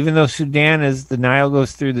Sudan, even though Sudan the Nile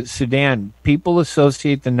goes through the Sudan, people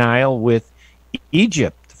associate the Nile with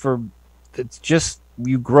Egypt. It's just,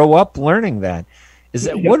 you grow up learning that.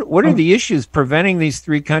 What are the issues preventing these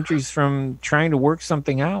three countries from trying to work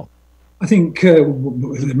something out? I think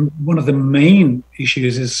one of the main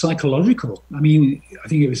issues is psychological. I mean, I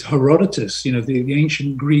think it was Herodotus, the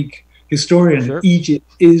ancient Greek historian. Sure. Egypt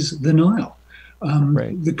is the Nile.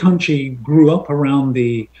 The country grew up around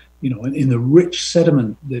in the rich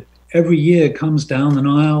sediment that every year comes down the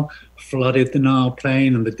Nile, flooded the Nile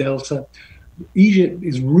plain and the delta. Egypt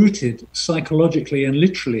is rooted psychologically and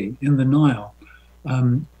literally in the Nile.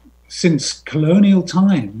 Since colonial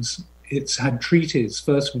times, it's had treaties,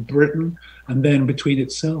 first with Britain and then between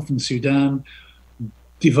itself and Sudan,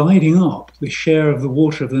 dividing up the share of the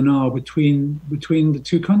water of the Nile between the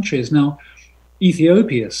two countries. Now,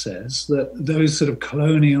 Ethiopia says that those sort of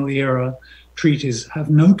colonial era treaties have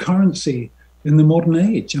no currency in the modern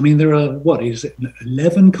age. I mean, there are,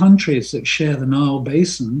 11 countries that share the Nile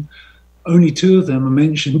Basin. Only 2 of them are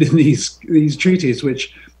mentioned in these treaties,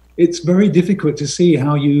 which it's very difficult to see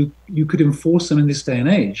how you could enforce them in this day and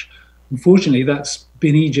age. Unfortunately, that's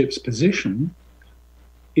been Egypt's position.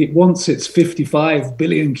 It wants its 55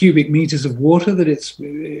 billion cubic meters of water that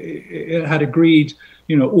it had agreed,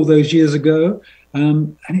 all those years ago,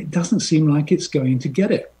 and it doesn't seem like it's going to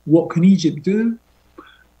get it. What can Egypt do?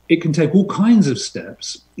 It can take all kinds of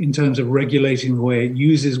steps in terms of regulating the way it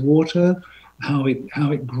uses water, how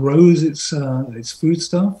it grows its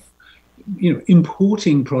foodstuff.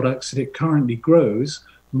 Importing products that it currently grows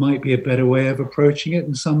might be a better way of approaching it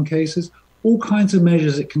in some cases. All kinds of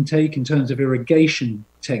measures it can take in terms of irrigation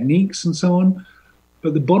techniques and so on.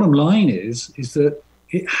 But the bottom line is that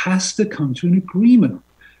it has to come to an agreement,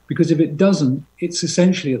 because if it doesn't, it's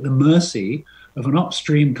essentially at the mercy of an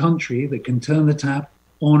upstream country that can turn the tap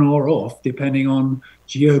on or off depending on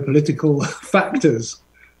geopolitical factors.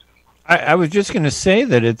 I was just going to say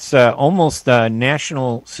that it's almost a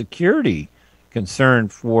national security concern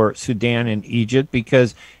for Sudan and Egypt,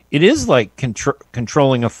 because it is like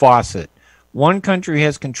controlling a faucet. One country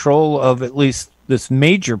has control of at least this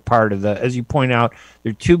major part of as you point out,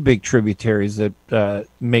 there are 2 big tributaries that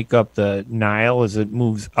make up the Nile as it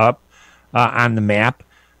moves up on the map.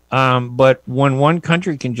 But when one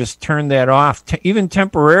country can just turn that off, even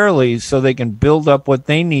temporarily, so they can build up what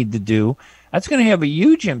they need to do, that's going to have a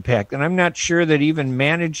huge impact. And I'm not sure that even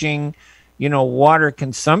managing, water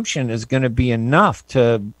consumption is going to be enough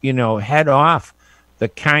to, head off the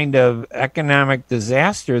kind of economic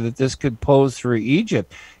disaster that this could pose for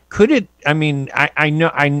Egypt. Could it? I mean, I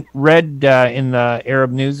know I read in the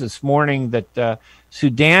Arab news this morning that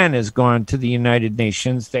Sudan has gone to the United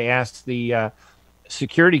Nations. They asked the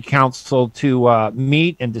Security Council to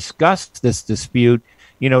meet and discuss this dispute,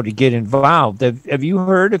 to get involved. Have you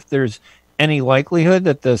heard if there's any likelihood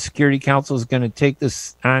that the Security Council is going to take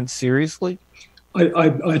this on seriously? I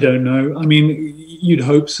don't know. I mean, you'd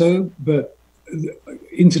hope so, but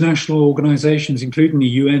international organizations, including the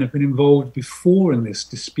UN, have been involved before in this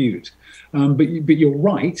dispute. But you're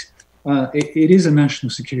right. It is a national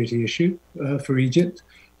security issue for Egypt.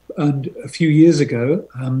 And a few years ago,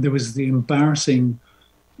 there was the embarrassing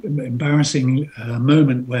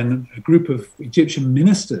moment when a group of Egyptian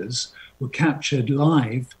ministers were captured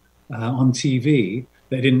live on TV.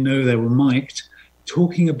 They didn't know they were mic'd,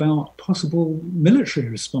 talking about possible military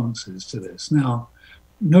responses to this. Now,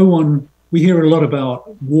 we hear a lot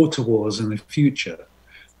about water wars in the future,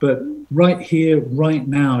 but right here, right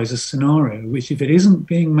now is a scenario which, if it isn't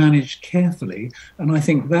being managed carefully, and I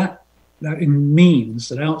think that means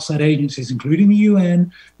that outside agencies, including the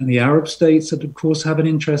UN and the Arab states that, of course, have an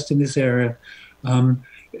interest in this area,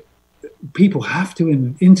 people have to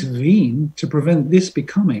intervene to prevent this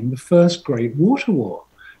becoming the first great water war.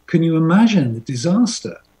 Can you imagine the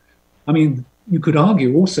disaster? I mean, you could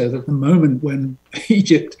argue also that the moment when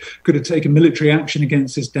Egypt could have taken military action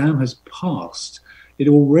against this dam has passed. It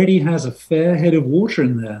already has a fair head of water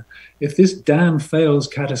in there. If this dam fails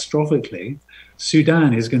catastrophically,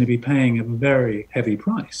 Sudan is going to be paying a very heavy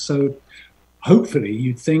price. So hopefully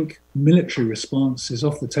you'd think military response is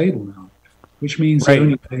off the table now, which means the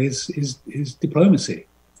only way is diplomacy.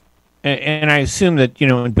 And I assume that,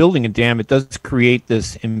 in building a dam, it does create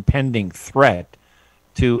this impending threat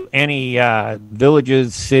to any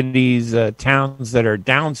villages, cities, towns that are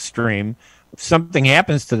downstream. If something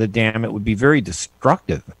happens to the dam, it would be very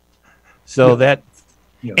destructive. So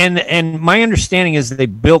and my understanding is they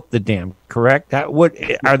built the dam, correct?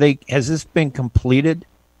 Has this been completed,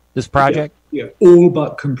 this project? Yeah, all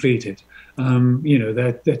but completed.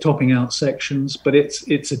 They're topping out sections, but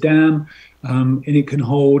it's a dam, and it can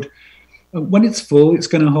hold. When it's full, it's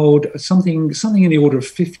going to hold something in the order of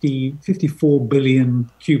 54 billion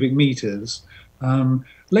cubic meters.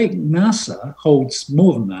 Lake Nasser holds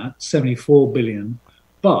more than that, 74 billion.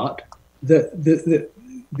 But the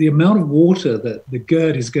amount of water that the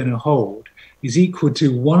GERD is going to hold is equal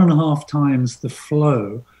to 1.5 times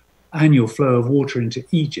the annual flow of water into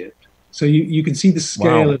Egypt. So you can see the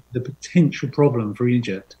scale of the potential problem for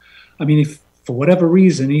Egypt. I mean, if for whatever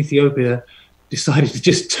reason Ethiopia decided to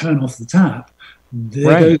just turn off the tap,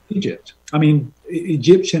 there goes Egypt. I mean,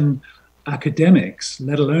 Egyptian academics,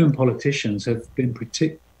 let alone politicians, have been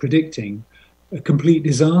predicting a complete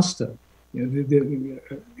disaster.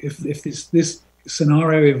 If this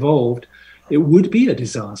scenario evolved, it would be a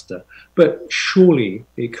disaster. But surely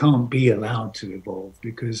it can't be allowed to evolve,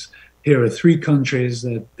 because here are 3 countries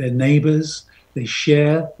that they're neighbors, they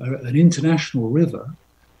share an international river.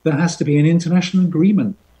 There has to be an international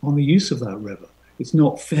agreement on the use of that river. It's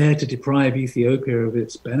not fair to deprive Ethiopia of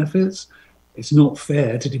its benefits. It's not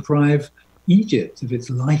fair to deprive Egypt of its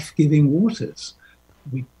life-giving waters.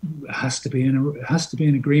 It has to be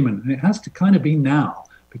an agreement, and it has to kind of be now,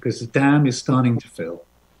 because the dam is starting to fill.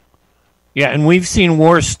 Yeah, and we've seen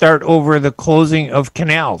wars start over the closing of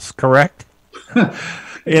canals, correct?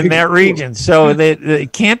 In that region. So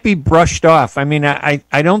it can't be brushed off. I mean,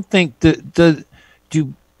 I don't think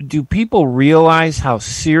do people realize how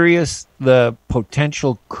serious the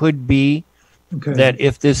potential could be? Okay. That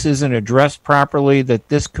if this isn't addressed properly, that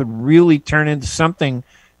this could really turn into something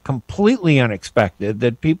completely unexpected,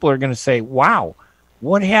 that people are going to say, wow,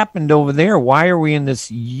 what happened over there? Why are we in this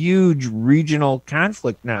huge regional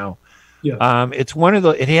conflict now? Yeah. It's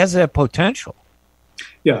it has that potential.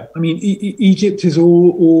 Yeah. I mean, Egypt is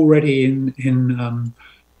already in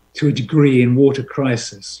to a degree in water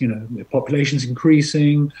crisis. You know, the population's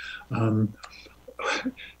increasing. The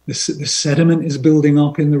sediment is building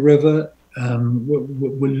up in the river.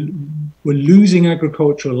 We're losing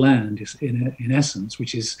agricultural land in essence,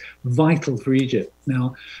 which is vital for Egypt.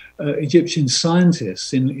 Now, Egyptian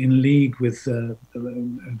scientists in league with the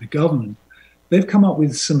government, they've come up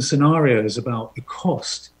with some scenarios about the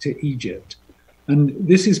cost to Egypt. And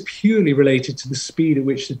this is purely related to the speed at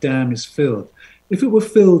which the dam is filled. If it were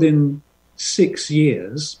filled in 6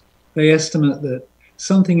 years, they estimate that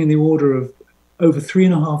something in the order of over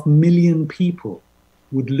 3.5 million people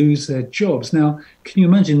would lose their jobs. Now, can you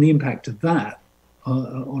imagine the impact of that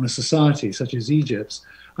on a society such as Egypt's?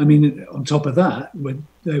 I mean, on top of that,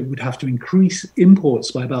 they would have to increase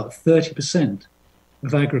imports by about 30%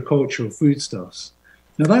 of agricultural foodstuffs.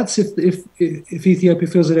 Now, that's if Ethiopia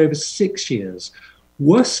fills it over 6 years.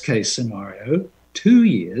 Worst case scenario, 2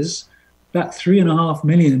 years, that 3.5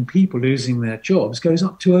 million people losing their jobs goes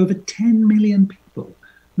up to over 10 million people.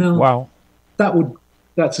 Now, wow.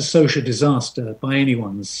 That's a social disaster by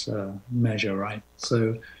anyone's measure, right?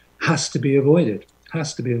 So has to be avoided.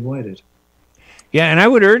 Yeah, and I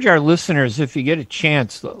would urge our listeners, if you get a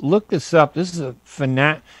chance, look this up. This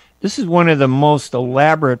is one of the most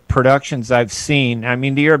elaborate productions I've seen. I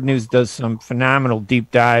mean, the Arab News does some phenomenal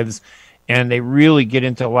deep dives, and they really get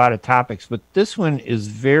into a lot of topics. But this one is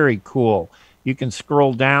very cool. You can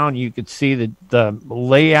scroll down. You could see the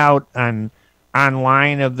layout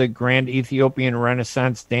online of the Grand Ethiopian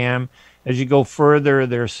Renaissance Dam. As you go further,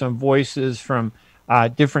 there's some voices from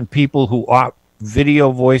different people who are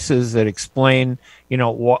video voices that explain,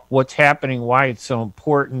 what's happening, why it's so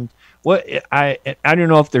important. I don't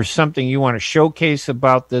know if there's something you want to showcase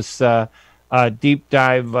about this deep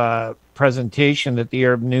dive presentation that the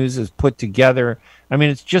Arab News has put together. I mean,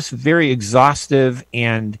 it's just very exhaustive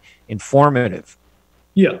and informative.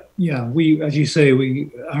 Yeah. We, as you say,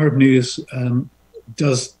 Arab News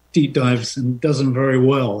does deep dives and does them very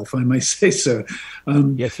well, if I may say so.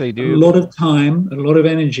 Yes, they do. A lot of time, a lot of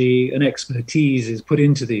energy and expertise is put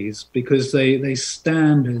into these because they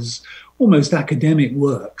stand as almost academic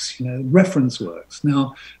works, reference works.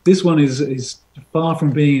 Now, this one is far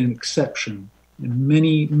from being an exception. And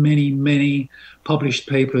many published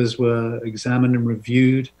papers were examined and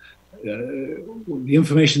reviewed. The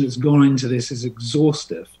information that's gone into this is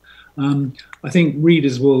exhaustive. I think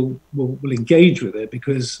readers will engage with it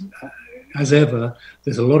because, as ever,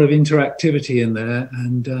 there's a lot of interactivity in there,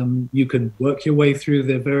 and you can work your way through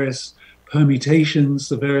the various permutations,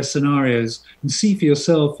 the various scenarios, and see for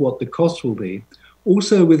yourself what the cost will be.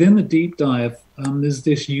 Also, within the deep dive, there's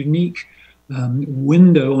this unique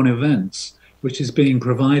window on events, which is being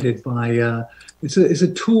provided by, it's a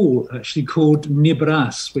tool actually called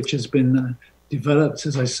Nibras, which has been developed,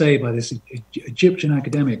 as I say, by this Egyptian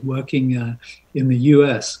academic working in the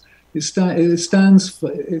US. It stands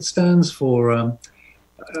for the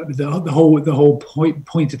whole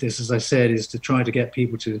point of this, as I said, is to try to get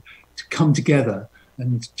people to come together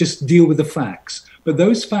and just deal with the facts. But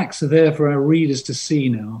those facts are there for our readers to see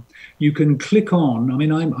now. You can click on. I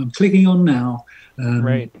mean, I'm clicking on now.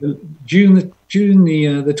 Right. June the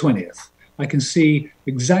 20th. I can see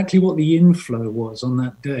exactly what the inflow was on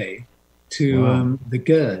that day to the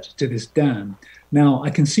GERD, to this dam. Now, I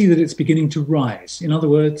can see that it's beginning to rise. In other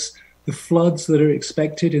words, the floods that are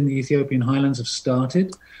expected in the Ethiopian highlands have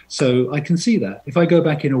started. So I can see that. If I go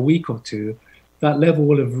back in a week or two, that level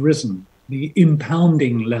will have risen. The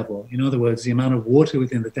impounding level, in other words, the amount of water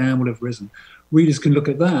within the dam will have risen. Readers can look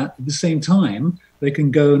at that. At the same time, they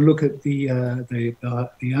can go and look at the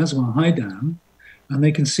Aswan High Dam, and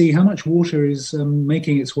they can see how much water is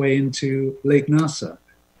making its way into Lake Nasser,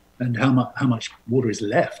 and how much water is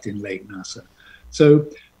left in Lake Nasser. So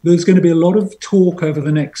there's going to be a lot of talk over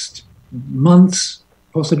the next months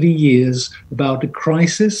possibly years, about a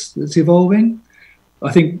crisis that's evolving.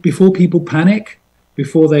 I think before people panic,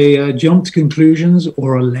 before they jump to conclusions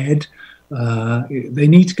or are led, they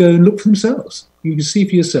need to go and look for themselves. You can see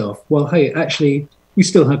for yourself, well, hey, actually, we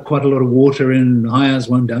still have quite a lot of water in High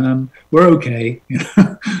Aswan Dam. We're okay.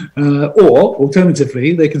 Or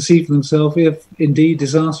alternatively, they can see for themselves if indeed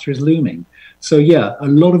disaster is looming. So yeah, a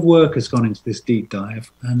lot of work has gone into this deep dive.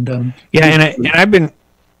 And I've been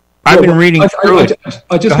reading through it.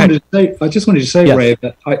 I just wanted to say, yes. Ray,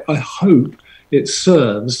 that I hope it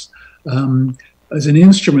serves as an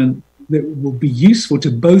instrument that will be useful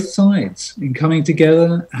to both sides in coming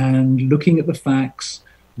together and looking at the facts,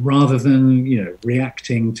 rather than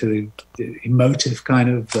reacting to the emotive kind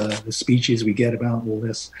of the speeches we get about all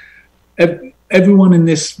this. Everyone in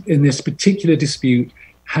this particular dispute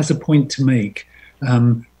has a point to make.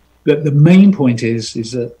 But the main point is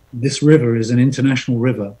that this river is an international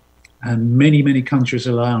river, and many countries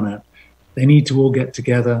rely on it. They need to all get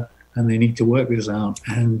together and they need to work this out,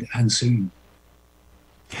 and soon.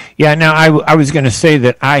 Yeah, now I was going to say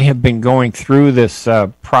that I have been going through this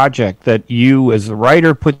project that you as a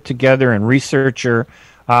writer put together and researcher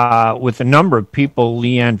with a number of people.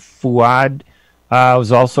 Leanne Fuad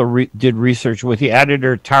was also did research with the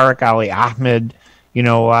editor. Tariq Ali Ahmed,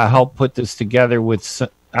 helped put this together with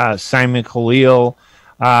Simon Khalil.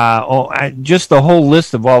 Just the whole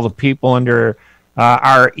list of all the people under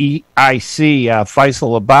REIC,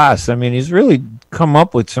 Faisal Abbas. I mean, he's really come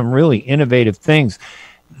up with some really innovative things.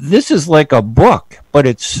 This is like a book, but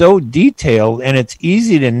it's so detailed and it's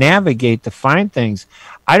easy to navigate to find things.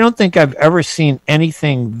 I don't think I've ever seen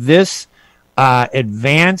anything this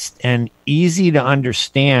advanced and easy to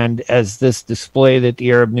understand as this display that the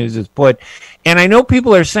Arab News has put. And I know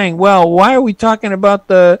people are saying, well, why are we talking about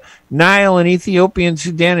the Nile and Ethiopia and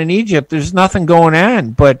Sudan and Egypt? There's nothing going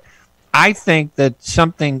on. But I think that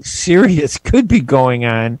something serious could be going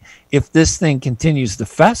on if this thing continues to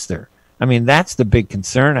fester. I mean, that's the big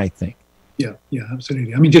concern, I think. Yeah,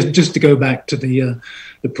 absolutely. I mean, just to go back to the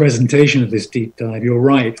presentation of this deep dive, you're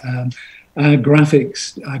right. Our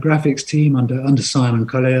graphics team under Simon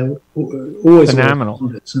Khalil always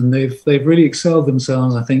phenomenal, and they've really excelled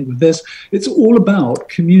themselves, I think, with this. It's all about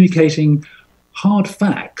communicating hard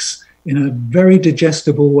facts in a very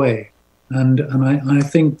digestible way, and I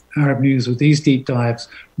think Arab News with these deep dives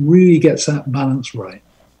really gets that balance right.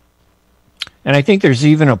 And I think there's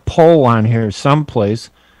even a poll on here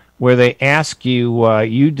someplace where they ask you,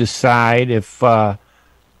 you decide if, what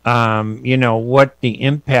the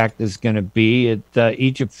impact is going to be.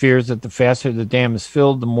 Egypt fears that the faster the dam is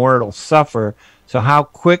filled, the more it'll suffer. So how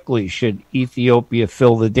quickly should Ethiopia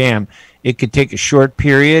fill the dam? It could take a short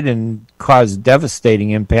period and cause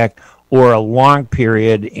devastating impact, or a long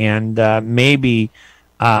period and maybe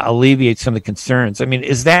alleviate some of the concerns. I mean,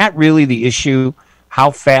 is that really the issue? How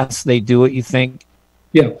fast they do it, you think?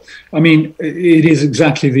 Yeah, I mean, it is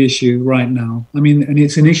exactly the issue right now. I mean, and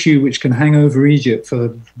it's an issue which can hang over Egypt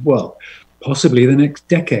for, well, possibly the next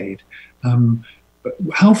decade. But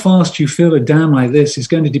how fast you fill a dam like this is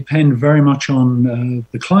going to depend very much on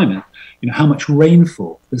the climate. How much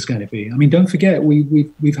rainfall there's going to be. I mean, don't forget,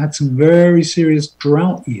 we've had some very serious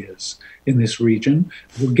drought years in this region.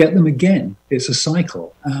 We'll get them again. It's a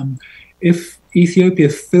cycle. If Ethiopia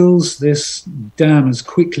fills this dam as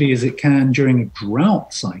quickly as it can during a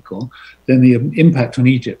drought cycle, then the impact on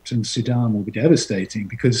Egypt and Sudan will be devastating,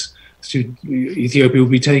 because Ethiopia will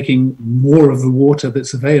be taking more of the water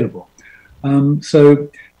that's available. So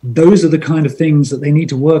those are the kind of things that they need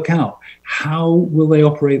to work out. How will they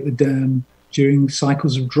operate the dam during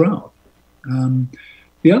cycles of drought?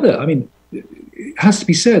 It has to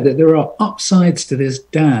be said that there are upsides to this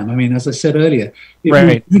dam. I mean, as I said earlier, it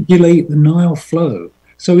will regulate the Nile flow.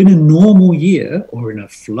 So in a normal year, or in a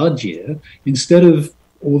flood year, instead of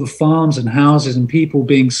all the farms and houses and people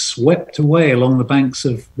being swept away along the banks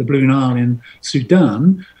of the Blue Nile in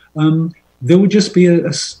Sudan, there would just be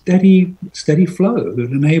a steady flow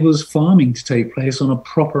that enables farming to take place on a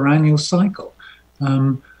proper annual cycle.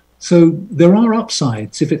 So there are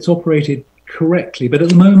upsides if it's operated correctly. But at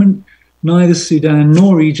the moment, neither Sudan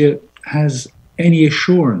nor Egypt has any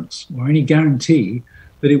assurance or any guarantee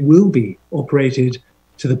that it will be operated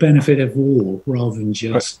to the benefit of all, rather than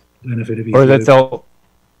just the benefit of Ethiopia.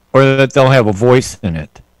 Or that they'll have a voice in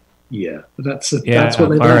it. Yeah, that's what they're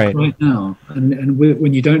doing right now. And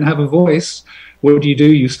when you don't have a voice, what do?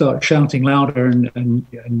 You start shouting louder, and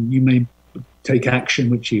you may take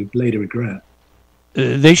action which you later regret.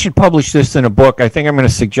 they should publish this in a book. I think I'm going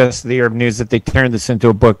to suggest to the Arab News that they turn this into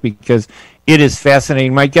a book because it is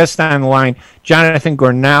fascinating. My guest on the line, Jonathan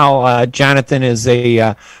Gornall. Jonathan is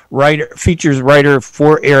a features writer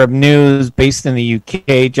for Arab News based in the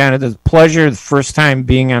UK. Jonathan, it's a pleasure. The first time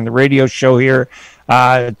being on the radio show here.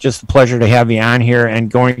 Just a pleasure to have you on here and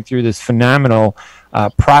going through this phenomenal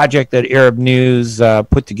project that Arab News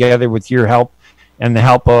put together with your help and the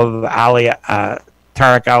help of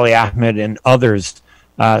Tariq Ali Ahmed and others,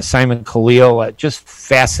 Simon Khalil. Just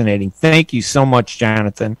fascinating. Thank you so much,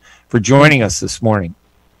 Jonathan, for joining us this morning.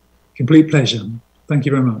 Complete pleasure. Thank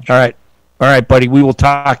you very much. All right, buddy. We will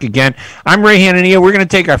talk again. I'm Ray Hanania. We're going to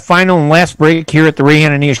take our final and last break here at the Ray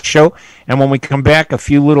Hanania Show. And when we come back, a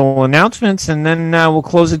few little announcements, and then we'll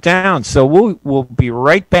close it down. So we'll be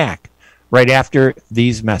right back right after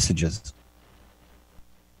these messages.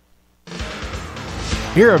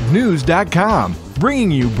 ArabNews.com,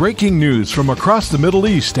 bringing you breaking news from across the Middle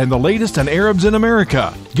East and the latest on Arabs in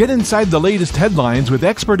America. Get inside the latest headlines with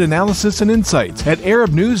expert analysis and insights at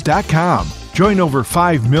ArabNews.com. Join over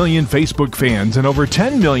 5 million Facebook fans and over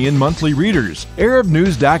 10 million monthly readers.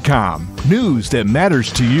 ArabNews.com, news that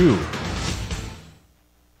matters to you.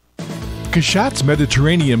 Kashat's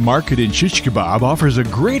Mediterranean Market in Shish Kebab offers a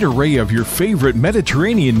great array of your favorite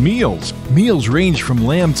Mediterranean meals. Meals range from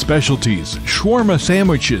lamb specialties, shawarma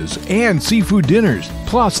sandwiches, and seafood dinners.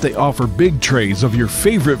 Plus, they offer big trays of your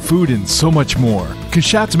favorite food and so much more.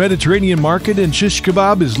 Kashat's Mediterranean Market in Shish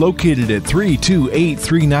Kebab is located at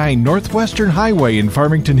 32839 Northwestern Highway in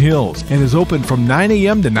Farmington Hills and is open from 9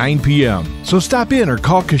 a.m. to 9 p.m. So stop in or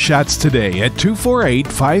call Kashat's today at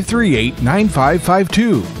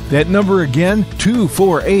 248-538-9552. That number again,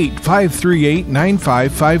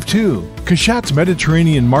 248-538-9552. Kashat's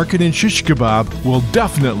Mediterranean Market in Shish Kebab will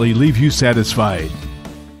definitely leave you satisfied.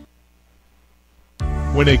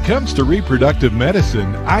 When it comes to reproductive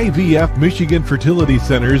medicine, IVF Michigan Fertility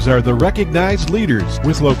Centers are the recognized leaders.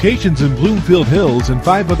 With locations in Bloomfield Hills and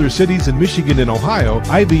 5 other cities in Michigan and Ohio,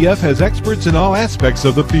 IVF has experts in all aspects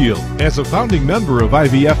of the field. As a founding member of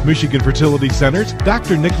IVF Michigan Fertility Centers,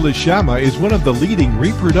 Dr. Nicholas Shama is one of the leading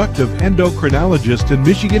reproductive endocrinologists in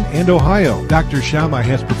Michigan and Ohio. Dr. Shama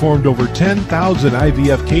has performed over 10,000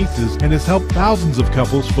 IVF cases and has helped thousands of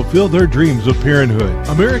couples fulfill their dreams of parenthood.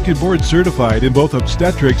 American board certified in both obstetrics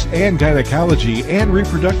and gynecology and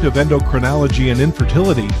reproductive endocrinology and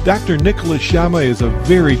infertility, Dr. Nicholas Shama is a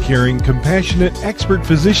very caring, compassionate, expert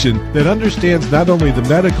physician that understands not only the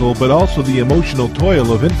medical but also the emotional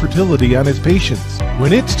toil of infertility on his patients.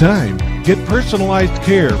 When it's time, get personalized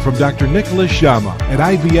care from Dr. Nicholas Shama at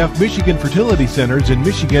IVF Michigan Fertility Centers in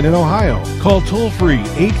Michigan and Ohio. Call toll-free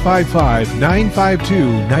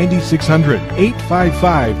 855-952-9600,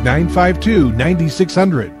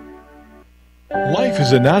 855-952-9600. Life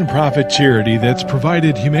is a nonprofit charity that's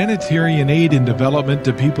provided humanitarian aid and development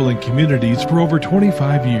to people and communities for over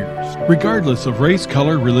 25 years, regardless of race,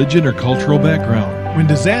 color, religion, or cultural background. When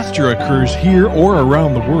disaster occurs here or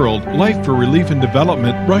around the world, Life for Relief and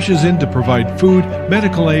Development rushes in to provide food,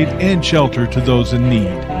 medical aid, and shelter to those in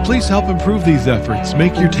need. Please help improve these efforts.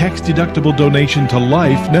 Make your tax-deductible donation to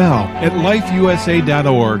Life now at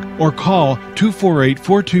lifeusa.org or call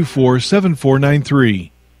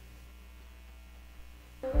 248-424-7493.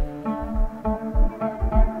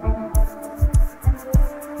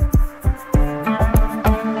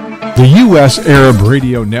 The U.S. Arab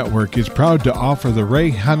Radio Network is proud to offer the Ray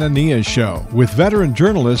Hanania Show with veteran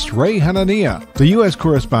journalist Ray Hanania, the U.S.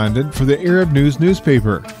 correspondent for the Arab News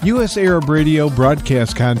newspaper. U.S. Arab Radio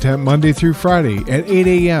broadcasts content Monday through Friday at 8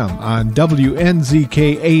 a.m. on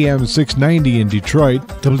WNZK AM 690 in Detroit,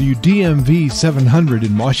 WDMV 700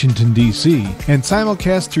 in Washington, D.C., and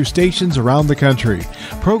simulcast through stations around the country.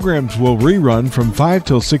 Programs will rerun from 5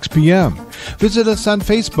 till 6 p.m. Visit us on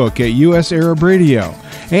Facebook at U.S. Arab Radio,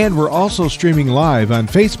 and we're also streaming live on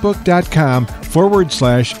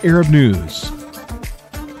Facebook.com/Arab News.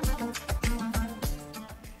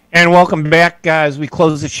 And welcome back. As we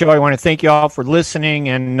close the show, I want to thank you all for listening,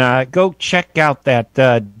 and go check out that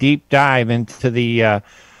deep dive into the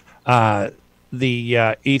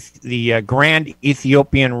Grand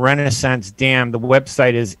Ethiopian Renaissance Dam. The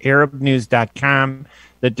website is ArabNews.com.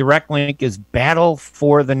 The direct link is Battle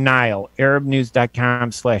for the Nile,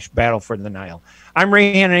 ArabNews.com/Battle for the Nile. I'm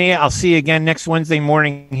Ray Hanania. I'll see you again next Wednesday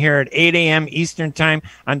morning here at 8 a.m. Eastern Time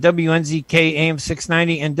on WNZK AM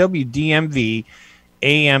 690 and WDMV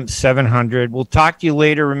AM 700. We'll talk to you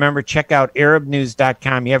later. Remember, check out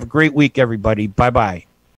ArabNews.com. You have a great week, everybody. Bye-bye.